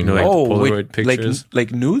 I mean, Like Oh, Polaroid wait, pictures.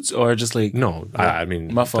 like nudes or just like No, I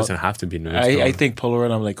mean, My it fault. doesn't have to be nudes. I think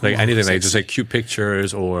Polaroid. I'm like, like oh, anything, like sexy. just like cute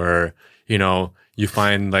pictures, or you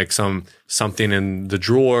find like something in the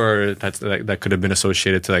drawer that's like that could have been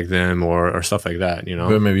associated to like them or stuff like that.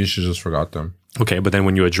 but maybe she just forgot them. Okay, but then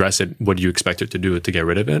when you address it, what do you expect her to do to get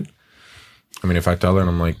rid of it? I mean, if I tell her and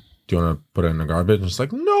I'm like, do you want to put it in the garbage? And she's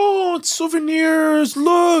like, no, it's souvenirs.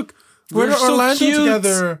 Look, we're We're in so Orlando cute.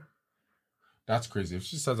 together. That's crazy. If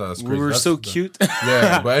she says that, that's crazy. we were That's so the- cute.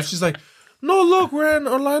 Yeah, but if she's like, no, look, we're in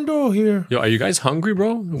Orlando here. Yo, are you guys hungry,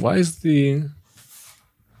 bro? Why is the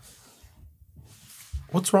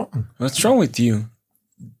What's wrong? What's wrong with you?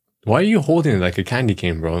 why are you holding it like a candy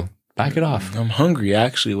cane, bro? Back it off. I'm hungry.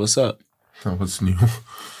 Actually, what's up? That was new.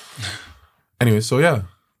 Anyway, so yeah.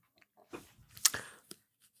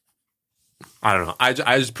 I don't know. I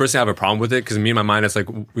just personally have a problem with it because me in my mind, it's like,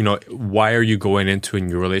 why are you going into a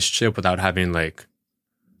new relationship without having like,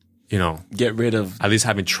 Get rid of. at least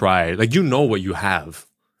having tried? Like, you know what you have.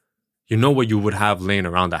 You know what you would have laying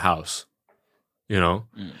around the house.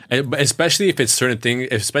 But especially if it's certain things,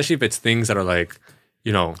 especially if it's things that are like,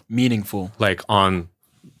 Meaningful. like on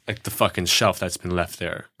like the fucking shelf that's been left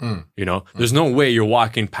there. There's no way you're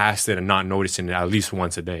walking past it and not noticing it at least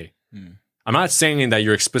once a day. I'm not saying that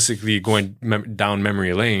you're explicitly going down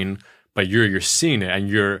memory lane, but you're seeing it and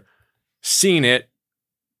you're seeing it,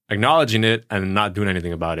 acknowledging it, and not doing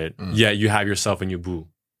anything about it. Yet you have yourself and you boo,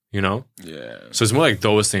 Yeah. So it's more like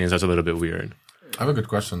those things that's a little bit weird. I have a good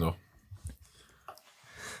question though.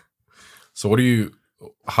 So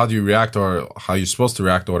how do you react, or how you supposed to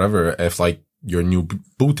react or whatever if like your new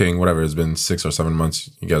booting, whatever, it's been 6 or 7 months,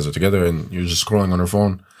 you guys are together and you're just scrolling on her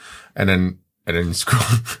phone and then you scroll.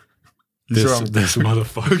 This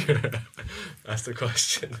motherfucker. That's the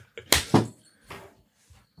question.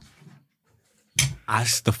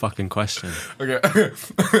 Ask the fucking question. Okay.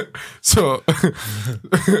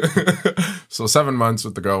 So 7 months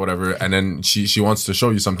with the girl, whatever, and then she wants to show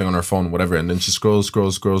you something on her phone, whatever, and then she scrolls,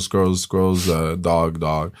 dog,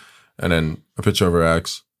 and then a picture of her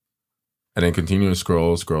ex. and then continue to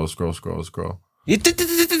scroll.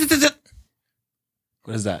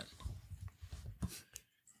 What is that?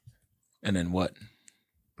 And then what?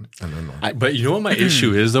 And then But you know what my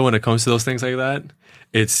issue is though when it comes to those things like that?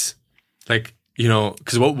 It's like, you know,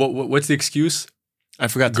 because what's the excuse? I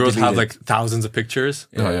forgot. Girls have it. like thousands of pictures,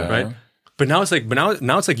 Yeah. right? But now it's like, now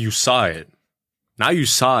it's like you saw it. Now you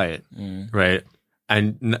saw it, right?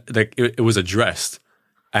 And like it was addressed,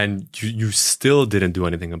 and you still didn't do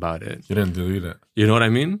anything about it. you didn't delete it. You know what I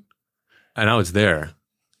mean? And now it's there.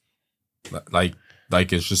 Like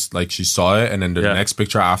it's just like she saw it, and then the next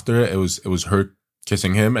picture after it was her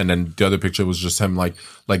kissing him, and then the other picture was just him like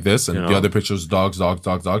this, and the other picture was dogs,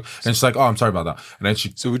 and she's like, oh, I'm sorry about that, and then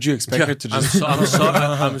she. So would you expect her to just?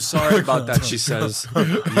 I'm sorry about that. She says,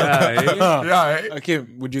 yeah. Okay,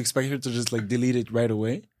 would you expect her to just like delete it right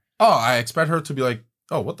away? Oh, I expect her to be like,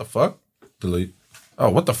 oh, what the fuck? Delete.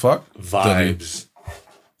 Oh, what the fuck? Vibes.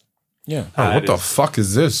 Yeah. Oh, what the fuck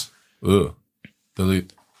is this? Ugh.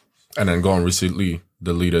 Delete. And then go on recently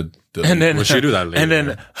deleted. And then We should do that later. And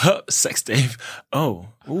then sex tape. Oh,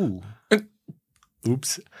 ooh.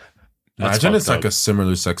 Oops. Imagine it's like a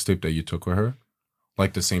similar sex tape that you took with her,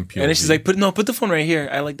 like the same POV. And then she's like, put the phone right here.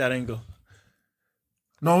 I like that angle.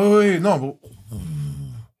 no, wait, no.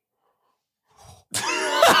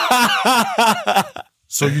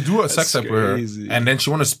 So you do a sex tape with crazy. her, and then she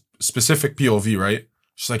wants a specific POV, right?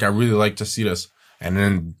 She's like, I really like to see this, and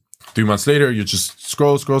then 3 months later, you just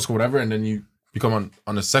scroll, whatever, and then you become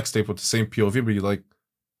on a sex tape with the same POV, but you're like,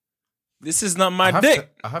 This is not my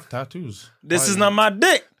dick. I have tattoos. This is not my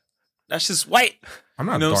dick. That's just white. I'm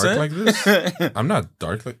not You know what dark I'm like this. I'm not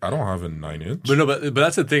dark like I don't have a 9-inch. But no, but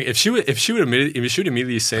that's the thing. If she would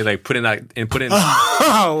immediately say like put in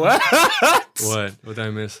What? what did I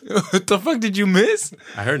miss? What the fuck did you miss?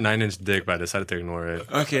 I heard 9-inch dick, but I decided to ignore it.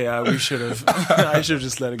 Okay, we should have. I should have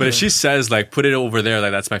just let it go. But if she says like put it over there,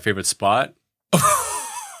 like that's my favorite spot,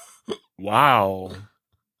 wow.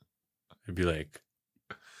 I'd be like,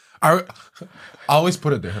 I always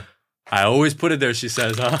put it there. I always put it there. She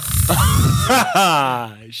says, huh?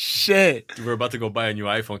 Shit. We're about to go buy a new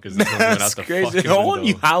iPhone because this one's going out That's the crazy. fucking A whole window.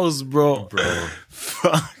 new house, bro.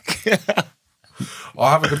 Fuck. Well,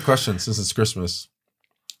 I have a good question since it's Christmas.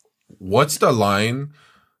 What's the line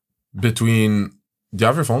between? Do you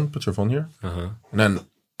have your phone? Put your phone here, and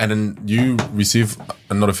then you receive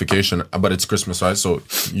a notification, but it's Christmas, right? So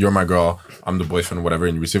you're my girl, I'm the boyfriend, whatever,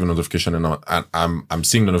 and you receive a notification, and I'm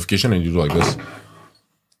seeing the notification, and you do like this.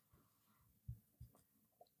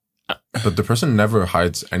 But the person never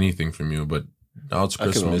hides anything from you. But now it's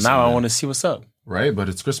Christmas. Okay, well, now I want to see what's up. Right, but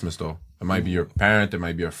it's Christmas though. It might be your parent. It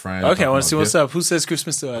might be a friend. Okay, I want to see what's up. Who says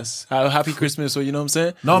Christmas to us? Happy Christmas, or you know what I'm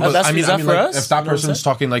saying? No, but that's I mean, for like, us. if that You know what I'm person's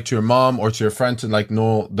talking like to your mom or to your friend to like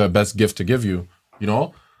know the best gift to give you, you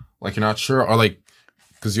know, like you're not sure, or like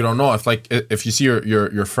because you don't know if you see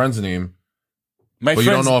your friend's name, My but friends,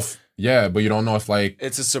 you don't know if but you don't know if like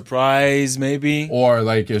it's a surprise, maybe. or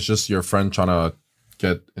like it's just your friend trying to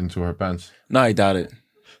get into her pants. No, I doubt it.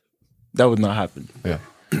 That would not happen. Yeah.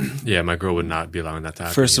 Yeah, my girl would not be allowing that to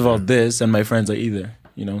happen. First of all, this and my friends are either.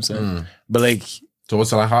 You know what I'm saying? But like, So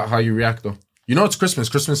what's like how you react though? You know it's Christmas.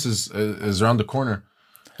 Christmas is around the corner,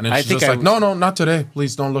 and then I she's think just I- like, no, not today.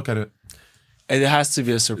 Please don't look at it. it has to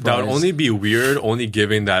be a surprise. that would only be weird, only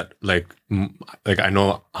giving that like I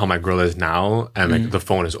know how my girl is now, and like the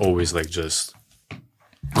phone is always like just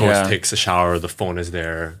goes, takes a shower, the phone is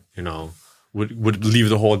there, you know. Would leave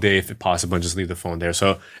the whole day if possible and just leave the phone there.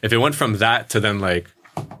 So if it went from that to then like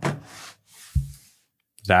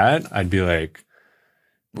that, I'd be like,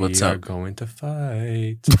 What's we are up? going to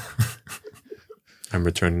fight. I'm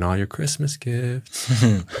returning all your Christmas gifts.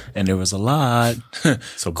 And there was a lot.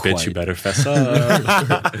 So bitch, you better fess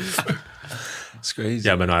up. It's crazy.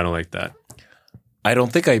 Yeah, but no, I don't like that. I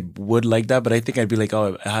don't think I would like that, but I think I'd be like,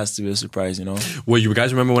 oh, it has to be a surprise, you know? Well, you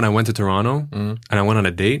guys remember when I went to Toronto and I went on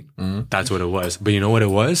a date? That's what it was. But you know what it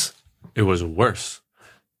was? It was worse.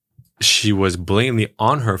 She was blatantly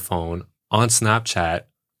on her phone, on Snapchat,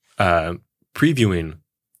 previewing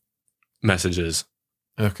messages.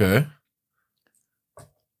 Okay.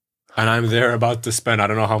 And I'm there about to spend I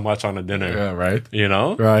don't know how much on a dinner. Yeah. Right. You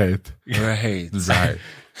know? Right. Right. Right.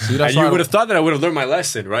 See, And you would have thought that I would have learned my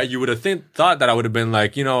lesson, right? You would have thought that I would have been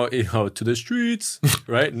like, you know, to the streets,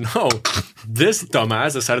 right? No, this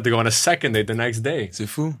dumbass decided to go on a second date the next day. C'est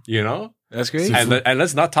fou. You know, That's crazy. and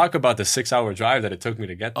let's not talk about the 6-hour drive that it took me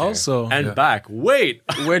to get there. Also, and back. Wait,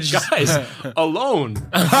 Where'd you guys alone?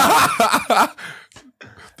 the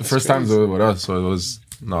first time it was with us, so it was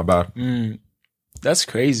not bad. That's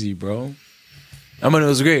crazy, bro. I mean, it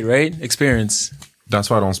was great, right? Experience. That's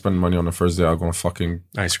why I don't spend money on the first day. I'll go on fucking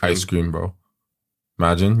Ice cream. ice cream, bro.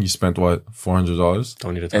 Imagine you spent what, $400?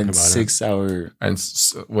 Don't need to talk And about 6 hour. And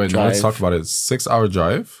wait, now let's Drive. talk about it. 6-hour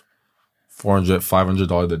drive, $400,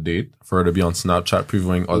 $500 a date for her to be on Snapchat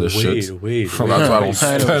previewing other shit. Wait. That's why I don't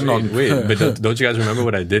spend on. Wait, but don't you guys remember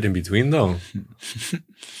what I did in between though?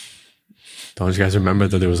 Don't you guys remember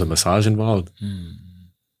that there was a massage involved?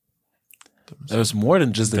 There was more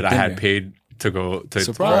than just the That I dinner. had paid to go to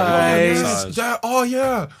Surprise. to go to the massage. Oh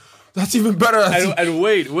yeah, that's even better. And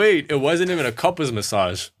wait, it wasn't even a couple's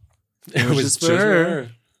massage. It was just just for for her. her.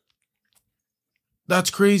 That's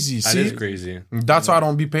crazy. That See, is crazy. that's why I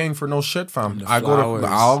don't be paying for no shit, fam. the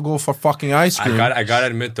I'll go for fucking ice cream. I gotta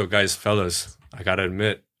admit though, guys, fellas, I gotta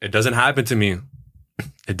admit, it doesn't happen to me.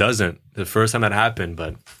 It doesn't. The first time that happened,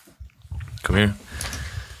 but come here.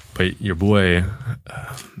 But your boy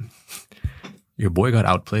got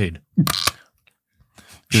outplayed.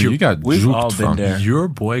 Dude, you got We've juked, all been fam. there. Your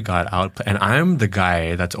boy got outplayed, and I'm the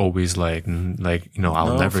guy that's always like I'll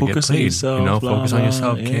No, never get focus on played. yourself, blah, Focus on blah,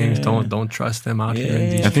 yourself, Kings. yeah. Don't trust them out here. In Yeah.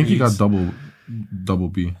 these I think you got streets. double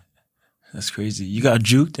B. That's crazy. You got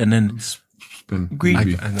juked and then Then Green.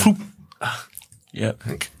 B. And then- yep.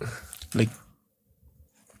 Like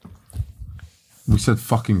We said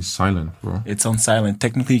fucking silent, bro. it's on silent.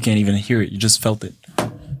 Technically, you can't even hear it. You just felt it.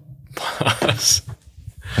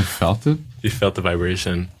 I felt it. You felt the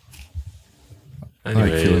vibration. I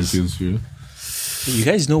like feeling Anyways, You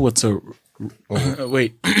guys know what's a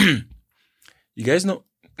wait? You guys know?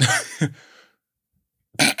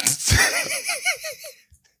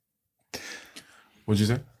 What'd you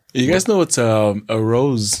say? You guys know what's a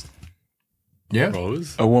rose? Yeah.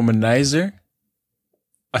 Rose. A womanizer?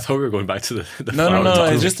 I thought we were going back to the No.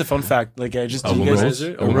 flower It's just a fun fact. Like I just A you guys-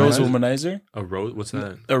 womanizer? a rose womanizer. A rose. What's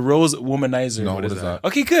that? A rose womanizer. No, What what is is that?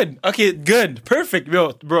 Okay, good. Okay, good. Perfect.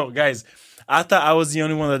 Bro, guys. I thought I was the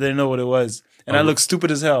only one that didn't know what it was. And I look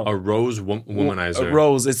stupid as hell. A rose womanizer. A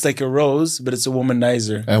rose. It's like a rose, but it's a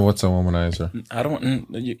womanizer. And what's a womanizer? I don't.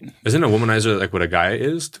 Isn't a womanizer like what a guy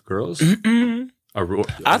is to girls?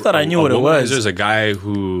 I thought I knew what it was. A womanizer is a guy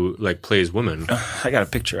who like plays women. I got a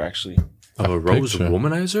picture actually. Of a rose picture.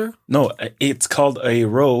 womanizer? No, it's called a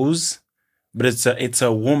rose, but it's a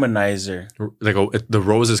womanizer. Like the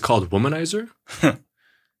rose is called womanizer?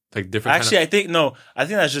 Like different. Actually, I think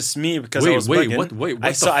that's just me because I wait, was wait, bugging. what?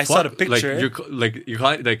 I saw the picture. Like you're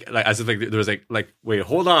calling like as if like there was like wait,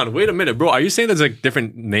 hold on, wait a minute, bro. Are you saying there's like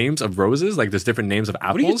different names of roses? Like there's different names of do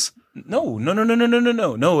you- apples? No.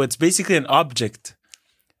 No, it's basically an object,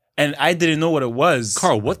 and I didn't know what it was.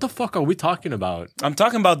 Carl, what the fuck are we talking about? I'm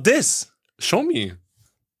talking about this. Show me.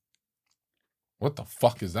 What the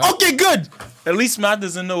fuck is that? Okay, good. At least Matt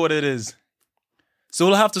doesn't know what it is, so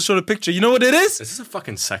we'll have to show the picture. You know what it is? Is this a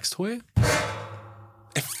fucking sex toy?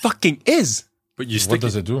 It fucking is. But you What stick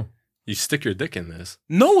does it do? you stick your dick in this.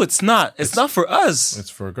 No, it's not. It's not for us. It's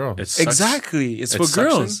for a girl. It's Exactly. It's for it's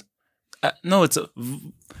girls. No, it's a.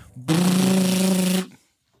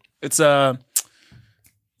 It's a.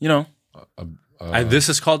 You know. And this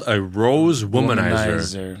is called a rose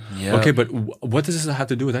womanizer. Yeah. Okay, but what does this have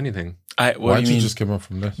to do with anything? What Why'd do you you mean? just come up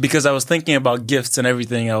from this? Because I was thinking about gifts and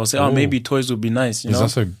everything. I was saying, Oh. maybe toys would be nice. You Is know,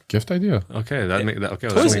 this a gift idea Okay, that make that okay.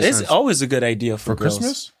 That toys makes is sense. always a good idea for, for girls.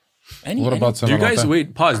 Christmas? Any, What about Do you Saint guys Valentin?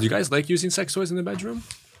 wait? Pause. Do you guys like using sex toys in the bedroom?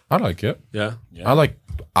 I like it. Yeah. I like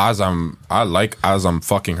as I'm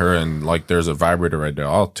fucking her and like there's a vibrator right there.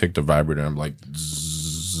 I'll take the vibrator and I'm like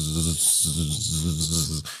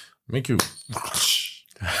make you.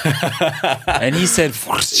 And he said,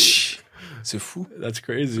 "C'est fou." That's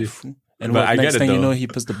crazy. And But I next get it, thing you though. know, he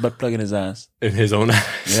puts the butt plug in his ass. In his own.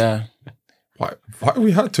 Yeah. Why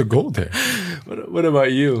we had to go there? What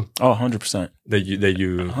about you? Oh, 100%. That you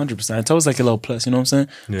 100%. It's always like a little plus, you know what I'm saying?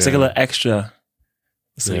 It's like a Yeah. little extra.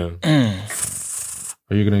 It's like, Yeah.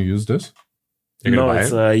 Are you gonna use this? You're gonna no, buy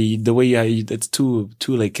it's it? the way it's too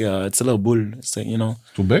like it's a little bull. It's like, you know.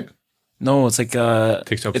 Too big? No, it's like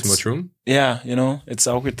Takes up too it's- much room. yeah, you know, it's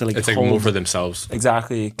awkward to like It's like hold. more for themselves.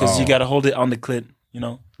 Exactly, because you Oh. gotta hold it on the clit. You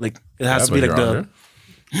know, like it has to Yeah, be but like you're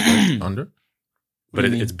the. under. But do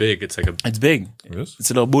you mean? it's big. It's like a. It's big. Yes.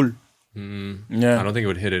 It's a little bull. I Yeah. don't think it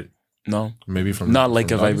would hit it. No, Maybe from not like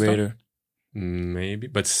a from doggy style? vibrator. Maybe,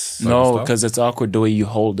 but No, style? because it's awkward the way you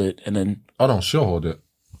hold it, and then Oh no, she'll hold it.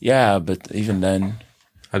 yeah, but even then,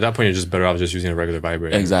 at that point you're just better off just using a regular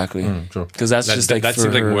vibrator. exactly, True. because that's That, just that, like that for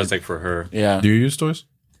seems like her. more like for her. Yeah, Do you use toys?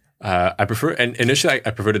 I prefer, and initially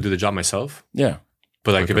I prefer to do the job myself. yeah.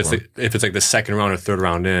 But like Okay, if it's like the second round or third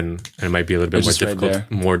round in, and it might be a little bit It's more just right difficult,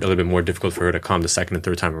 there. a little bit more difficult for her to come the second and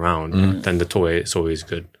third time around, then the toy is always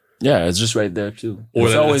good. Yeah, it's just right there too. Or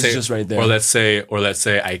It's let's always say- just right there. Or let's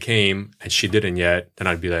say I came and she didn't yet, then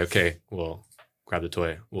I'd be like, okay, well, grab the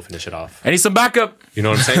toy, we'll finish it off. I need some backup. You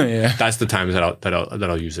know what I'm saying? Yeah. That's the times that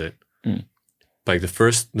I'll use it. Like the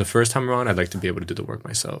first time around, I'd like to be able to do the work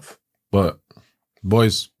myself. But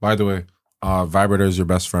boys, by the way, vibrator is your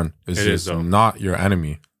best friend. It's It is, though. not your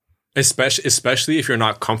enemy. Especially if you're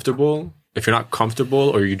not comfortable. If you're not comfortable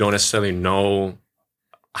or you don't necessarily know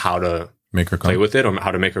how to Make her play come. with it or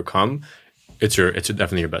how to make her come, it's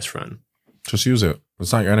definitely your best friend. Just use it.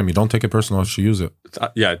 It's not your enemy. Don't take it personal if she use it.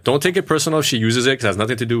 Yeah, don't take it personal if she uses it because it has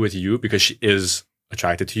nothing to do with you because she is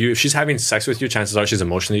attracted to you. If she's having sex with you, chances are she's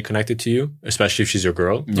emotionally connected to you, especially if she's your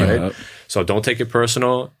girl, right? So don't take it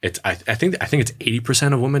personal. I think it's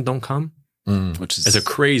 80% of women don't come. Which is It's a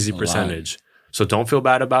crazy percentage. So don't feel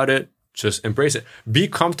bad about it. Just embrace it. Be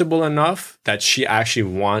comfortable enough that she actually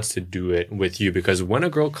wants to do it with you because when a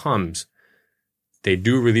girl comes, they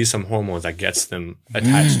do release some hormones that gets them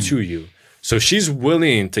attached to you. So she's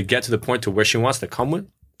willing to get to the point to where she wants to come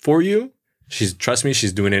for you. Trust me,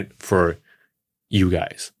 she's doing it for you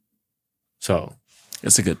guys. So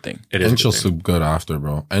it's a good thing. it is. And she'll sleep good after,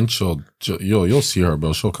 bro. And you'll see her,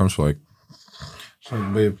 bro. She'll come. She'll like,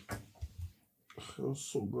 babe, feels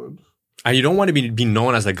so good. And you don't want to be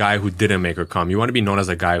known as the guy who didn't make her come. You want to be known as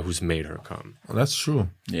the guy who's made her come. Well, that's true.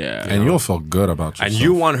 Yeah. And you'll feel good about yourself. And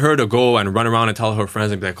you want her to go and run around and tell her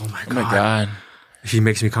friends and be like, oh my Oh my God. he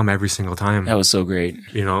makes me come every single time. That was so great.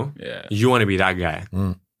 You know? Yeah. You want to be that guy. You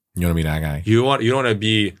want to be that guy. You don't want to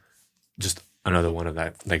be just another one of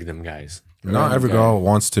that, like them guys. Not every girl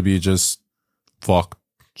wants to be just fucked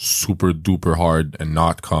super duper hard and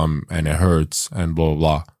not come and it hurts and blah, blah,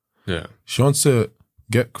 blah. Yeah. She wants to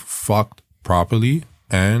get fucked properly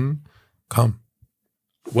and come.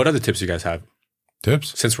 What other tips you guys have?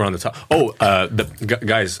 Tips? Since we're on the top. Oh,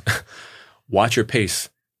 guys, watch your pace.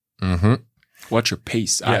 Mm-hmm. Watch your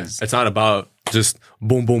pace. Yeah. It's not about just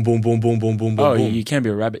boom, boom, boom, boom, boom, boom, boom, Oh, boom. you can't be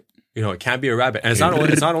a rabbit. You know, it can't be a rabbit. And it's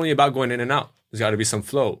not only about going in and out. There's got to be some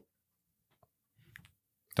flow.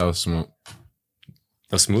 That was smooth.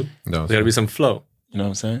 That's smooth. That was There's got to be some flow. You know what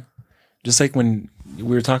I'm saying? Just like when we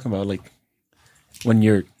were talking about, like, when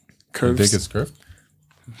your The curves. dick is curved?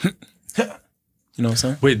 You know what I'm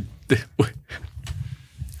saying? Wait.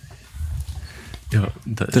 Yo,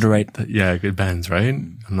 To the right. yeah, it bends, right?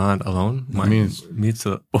 I'm not alone. Mine means- needs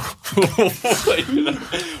to. Like,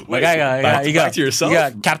 you got back to yourself? You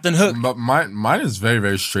got Captain Hook. But mine is very,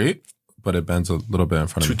 very straight, but it bends a little bit in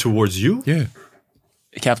front of me. Towards you? Yeah.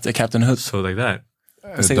 Captain Hook. So like that.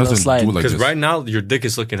 It's like a little slide. do like Because this. right now your dick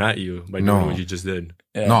is looking at you by No. doing what you just did.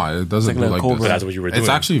 Yeah. No, it doesn't It's like a do little like cobra. But this. that's what you were doing. It's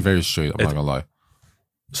actually very straight. I'm not gonna lie.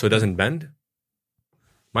 So it doesn't bend?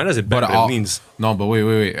 Mine doesn't bend, But but it leans No, but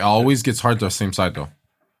wait. It always gets hard to the same side though.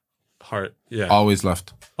 hard. Yeah. Always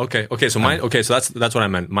left. Okay. So mine. Okay. So that's what I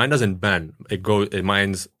meant. Mine doesn't bend.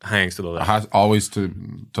 Mine's hangs to the left. Has always to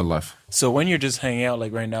left. So when you're just hanging out,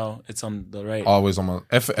 like right now, it's on the right. Always on my.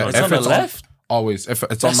 If it's on the left? Always. If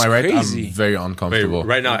it's That's on my right, crazy. I'm very Wait, uncomfortable.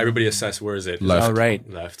 right now, everybody assess where is it? Left. All right.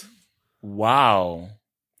 Left. Wow.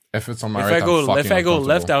 If it's on my If right, I go I'm fucking left, I go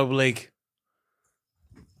left. uncomfortable. I'll be like,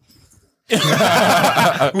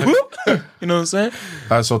 you know what I'm saying?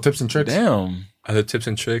 So tips and tricks. Damn. Other tips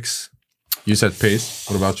and tricks. You said pace.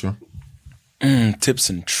 What about you? Tips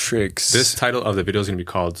and tricks. This title of the video is going to be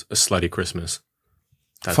called "A Slutty Christmas."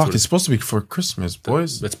 That's Fuck, what- it's supposed to be for Christmas,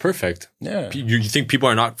 boys. That's perfect. Yeah. You think people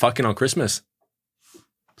are not fucking on Christmas?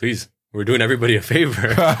 Please, we're doing everybody a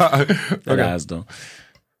favor. That ass though.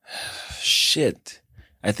 Shit.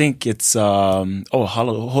 I think it's a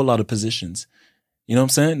whole lot of positions. You know what I'm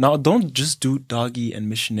saying? No, don't just do doggy and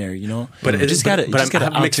missionary. You know, But you just gotta. I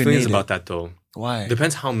have mixed feelings about that though. Why?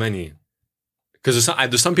 Depends how many. Because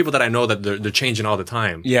there's some people that I know that they're changing all the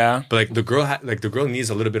time. Yeah. But like the girl needs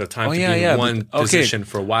a little bit of time Oh, to yeah, be yeah, in one but- okay. position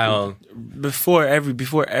for a while. Before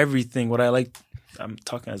everything, what I like. I'm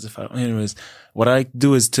talking as if I. Anyways, what I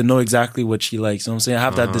do is to know exactly what she likes. You know what I'm saying? I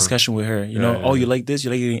have that discussion with her. You know, yeah. oh, you like this?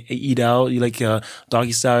 You like eat out? You like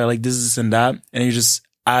doggy style? You like this and that? And you just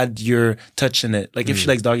add your touch in it. Like if she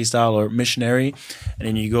likes doggy style or missionary, and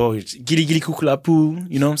then you go giri giri kukulapu.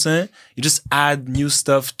 You know what I'm saying? You just add new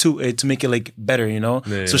stuff to it to make it like better. You know,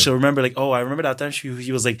 Yeah, so yeah. she'll remember like, oh, I remember that time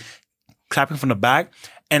he was like clapping from the back,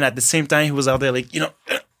 and at the same time he was out there like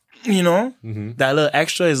that little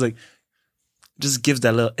extra is like. Just gives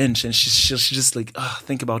that little inch, and she just like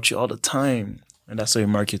think about you all the time, and that's how you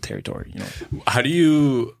mark your territory. You know, How do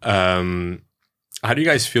you how do you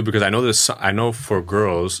guys feel? Because I know this. I know for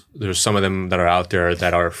girls, there's some of them that are out there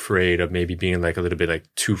that are afraid of maybe being like a little bit like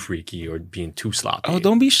too freaky or being too sloppy. Oh,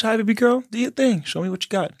 don't be shy, baby girl. Do your thing. Show me what you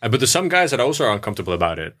got. But there's some guys that also are uncomfortable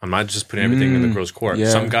about it. I'm not just putting everything in the girl's court. yeah.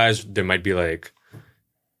 Some guys, they might be like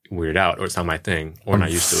weird out, or it's not my thing, or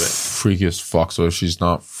not used to it. Freaky as fuck. So if she's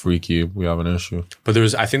not freaky, we have an issue. But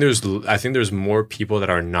I think there's more people that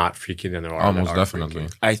are not freaky than there are. Almost that are definitely.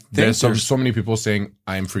 freaky. I think There's so many people saying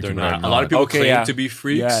I am freaky, They're but not. I'm A lot not. of people Okay, claim yeah. to be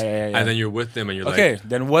freaks, Yeah. and then you're with them, and you're Okay, like,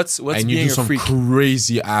 then what's and you being do a some freak?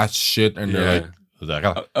 crazy ass shit, and they're like,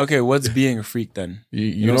 Okay, what's being a freak then?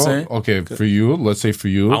 you know know, what I'm saying? okay, for you, let's say for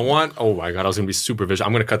you, oh my god, I was gonna be super visual.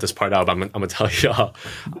 I'm gonna cut this part out, but I'm gonna tell y'all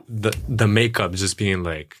the makeup just being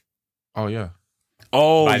like, oh yeah,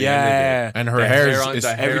 Oh By the end of yeah, and her The hair hair on- is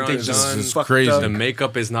the hair everything on just done. is fucked crazy. up. the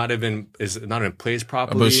makeup is not in place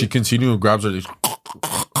properly. But she continually grabs her.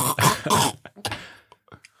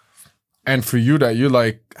 And for you that you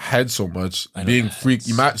like head so much, being freak,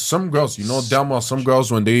 you might some girls, you know damn well some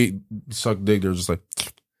girls when they suck dick, they're just like,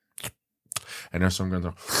 and there's some girls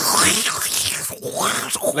that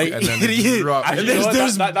like and then they drop. Actually, there's, you know what?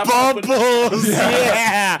 there's That bubbles.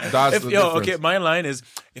 Yeah. That's If, the yo, difference. okay, my line is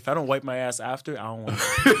if I don't wipe my ass after, I don't want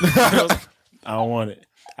it. I don't want it.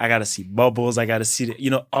 I gotta see bubbles. I gotta see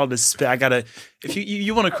all the spit. I gotta. If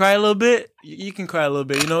you want to cry a little bit, you can cry a little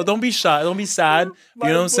bit. Don't be shy. Don't be sad. You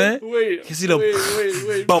know what I'm saying? Wait, You see the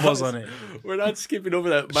wait, bubbles guys. on it. We're not skipping over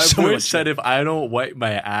that. My Show me boy what said if I don't wipe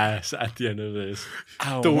my ass at the end of this,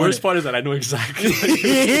 I don't the want worst it. part is that I know exactly.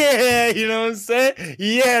 Yeah, you know what I'm saying?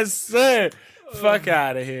 Yes, sir. Fuck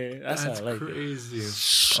out of here. That's how I like it. crazy.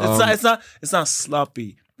 It's not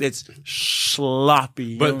sloppy. It's sloppy.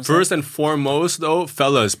 You know what I'm But first and foremost, though,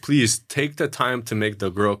 fellas, please take the time to make the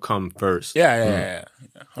girl come first. saying?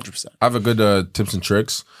 Yeah, 100%. I have a good tips and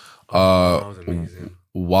tricks. That was amazing.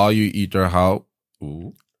 While you eat her out,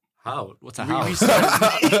 ooh. How? What's a how?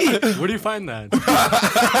 Where do you find that?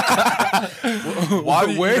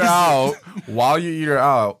 While you eat her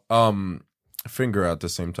out, finger at the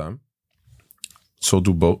same time. So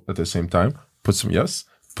do both at the same time. Put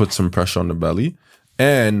some pressure on the belly,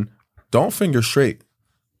 and don't finger straight.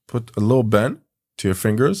 Put a little bend to your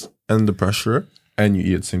fingers and the pressure, and you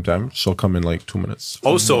eat at the same time. She'll come in like 2 minutes.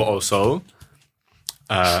 Also,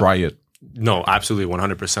 Try it. no, absolutely,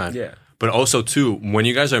 100%. Yeah. But also, too, when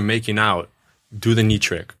you guys are making out, do the knee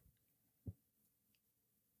trick.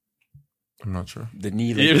 I'm not sure. The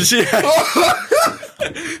knee. You Like, see?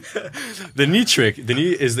 The knee trick. The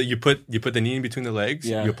knee is that you put the knee in between the legs.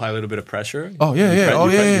 Yeah. You apply a little bit of pressure. Oh yeah,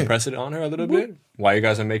 yeah. You press it on her a little bit while you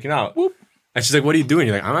guys are making out. And she's like, "What are you doing?"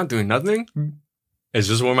 You're like, "I'm not doing nothing. It's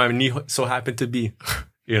just where my knee so happened to be."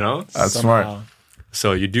 You know. That's somehow. smart.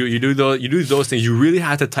 So you do those things. You really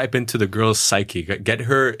have to type into the girl's psyche, get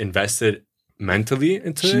her invested mentally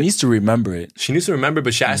into She it. needs to remember it. She needs to remember,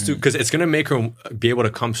 but she has to, because it's gonna make her be able to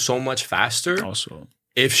come so much faster Also,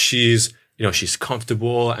 if she's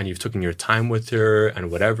comfortable and you've taken your time with her and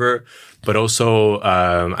whatever. But also,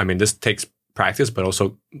 this takes practice. But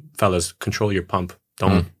also, fellas, control your pump.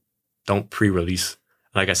 Don't pre-release.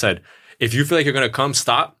 Like I said, if you feel like you're gonna come,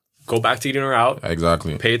 stop. Go back to eating her out.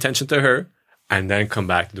 Exactly. Pay attention to her, and then come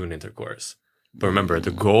back to doing intercourse. But remember,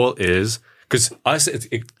 the goal is, because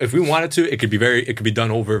if we wanted to, it could be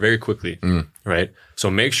done over very quickly, right? So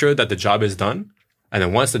make sure that the job is done, and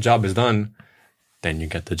then once the job is done, then you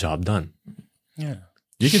get the job done. yeah.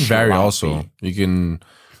 You can vary also. You can,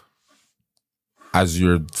 as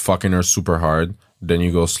you're fucking her super hard, then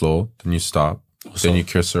you go slow, then you stop, then you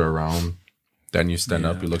kiss her around, then you stand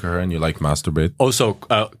up, you look at her, and you like masturbate. Also,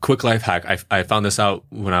 quick life hack. I found this out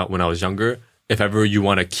when I was younger. If ever you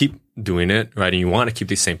want to keep doing it, right, and you want to keep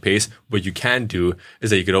the same pace, what you can do is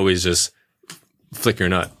that you could always just flick your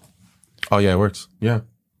nut. Oh yeah, it works. Yeah,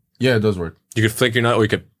 it does work. You could flick your nut, or you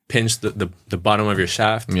could pinch the bottom of your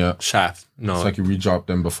shaft. Yeah. Shaft. No. It's like you re-drop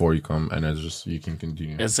them before you come, and it's just you can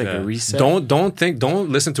continue. It's like a reset. Don't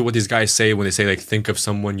listen to what these guys say when they say like think of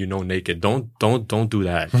someone you know naked. Don't do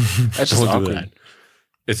that. That's just Don't do awkward. that.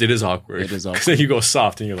 It is awkward. It is awkward. Because then you go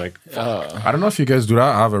soft and you're like, I don't know if you guys do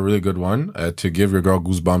that. I have a really good one to give your girl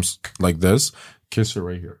goosebumps like this. Kiss her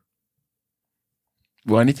right here.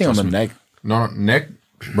 Well, anything on the neck. No, neck,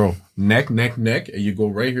 bro. Neck. And you go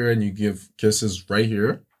right here and you give kisses right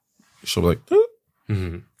here. She'll be like,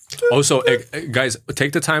 Also, guys,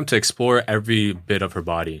 take the time to explore every bit of her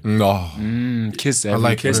body. no. Kiss I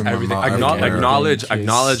like Kiss putting my everything. mouth everywhere.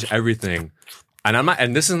 Acknowledge everything. And I'm not.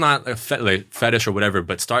 And this is not a fetish or whatever.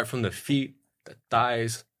 But start from the feet, the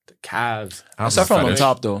thighs, the calves. Start from on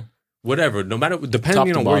top though. Whatever. No matter, Top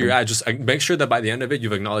depending to on where bottom. you're at, just make sure that by the end of it,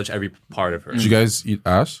 you've acknowledged every part of her. Did you guys eat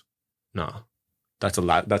ass? No. That's a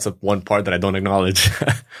lot. That's a one part that I don't acknowledge. What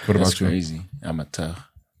That's about you? crazy. Amateur.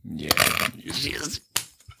 Yeah.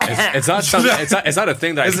 It's not something. It's not a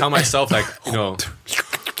thing that I tell myself like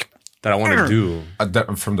that I want to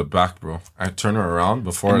do. From the back, bro. I turn her around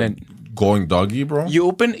before And then- going doggy, bro. You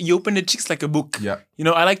open the cheeks like a book. Yeah. You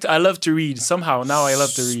know, I love to read. Somehow now I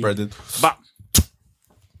love to read. Spread it. Bah.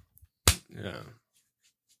 Yeah.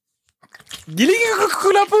 You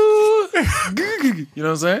know what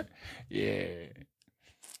I'm saying? Yeah.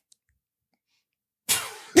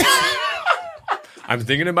 I'm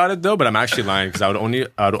thinking about it though, but I'm actually lying because I would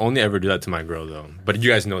only ever do that to my girl though. But you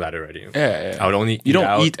guys know that already. Yeah. I would only You don't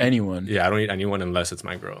out. eat anyone. Yeah, I don't eat anyone unless it's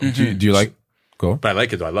my girl. Do you like go? But I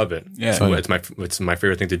like it though. I love it. Yeah. So it's my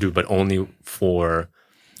favorite thing to do, but only for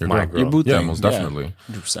my girl. Your boo Yeah, thing. most definitely.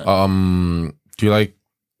 100%. Do you like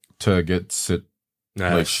to get sit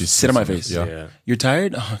Nah, like she Sit on my sits face. Yeah. You're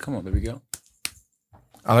tired? Oh, come on, baby girl.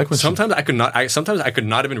 I like when Sometimes I could not. Sometimes I could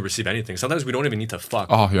not even receive anything. Sometimes we don't even need to fuck.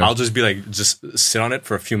 Oh, yeah. I'll just be like, just sit on it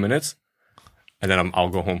for a few minutes, and then I'll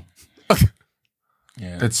go home.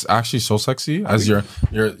 Yeah. it's actually so sexy as you're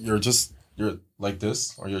like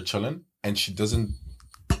this or you're chilling and she doesn't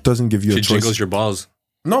give you She a choice. jiggles your balls.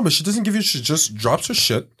 No, but she doesn't give you. She just drops her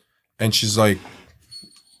shit and she's like,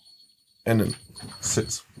 and then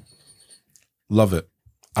sits. Love it.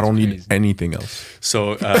 I don't need anything else.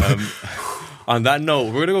 So on that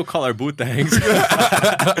note, we're gonna go call our boo thanks.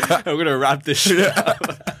 We're gonna wrap this shit up.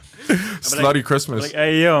 Slutty Christmas. Like,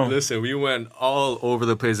 hey, yo. Listen, we went all over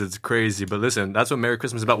the place. It's crazy, but listen, that's what Merry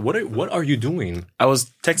Christmas is about. What are you doing? I was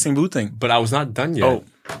texting boo thing. But I was not done yet. Oh.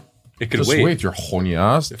 It could Just wait. wait, your horny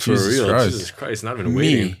ass. For Jesus real. Christ. Jesus Christ, not even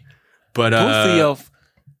waiting. Me. But Both of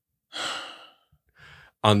you.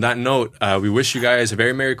 on that note, we wish you guys a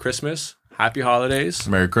very Merry Christmas. Happy holidays.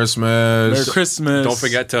 Merry Christmas. Merry Christmas. Don't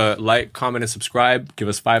forget to like, comment, and subscribe. Give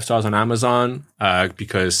us 5 stars on Amazon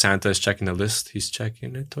because Santa is checking the list. He's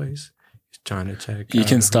checking it twice. He's trying to check. You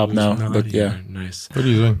can out stop who's now, not but here. yeah. Nice. What are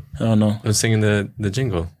you doing? I don't know. I'm singing the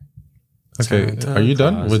jingle. Okay, Santa are you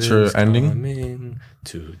done with Claus your is ending? coming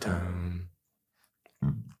to town.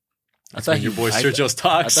 I thought Your boy I Sergio's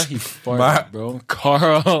talks. thought he farted, bro.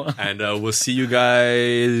 Carl. And we'll see you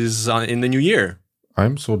guys in the new year.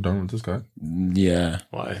 I'm so done with this guy. Yeah.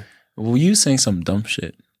 Why? Well, you saying some dumb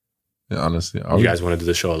shit. Yeah, honestly. You guys want to do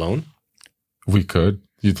the show alone? We could.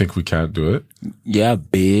 You think we can't do it? Yeah,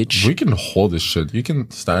 bitch. We can hold this shit. You can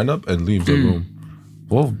stand up and leave the room.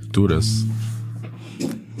 We'll do this.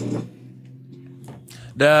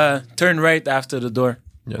 Turn right after the door.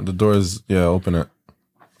 Yeah, the door is, open it.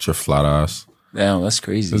 It's your flat ass. Damn, that's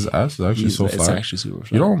crazy. His ass is actually so It's flat. actually super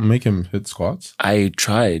flat. You don't make him hit squats? I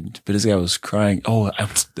tried, but this guy was crying. Oh,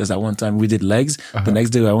 there's that one time we did legs. The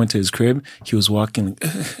next day I went to his crib. He was walking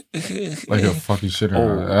Like a fucking shitter.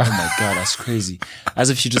 oh my God, that's crazy. As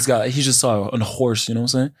if he just saw a horse, you know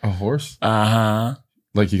what I'm saying? A horse? Uh-huh.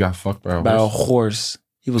 Like he got fucked by a By a horse? horse.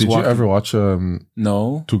 He was Did walking. you ever watch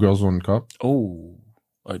No. Two Girls, One Cup? Oh,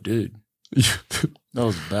 I did. Do That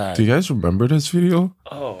was bad. you guys remember this video?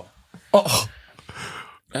 Oh. Oh,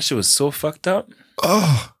 That shit was so fucked up.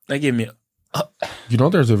 oh. That gave me... You know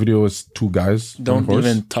there's a video with two guys on a Don't horse?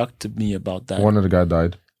 even talk to me about that. One of the guy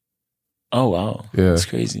died. Oh, wow. Yeah. That's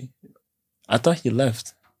crazy. I thought he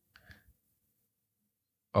left.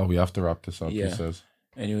 Oh, we have to wrap this up, Yeah. he says.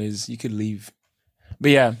 Anyways, you could leave.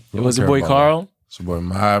 But yeah, We it was don't your care boy about Carl. It's your boy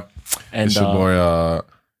Matt. And It's your boy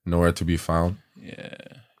Nowhere to Be Found. yeah,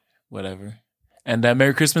 whatever. And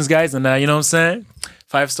Merry Christmas, guys. And you know what I'm saying?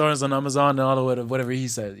 5 stars on Amazon and all the whatever he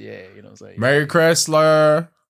says. Yeah, you know what I'm saying? Merry Chrysler.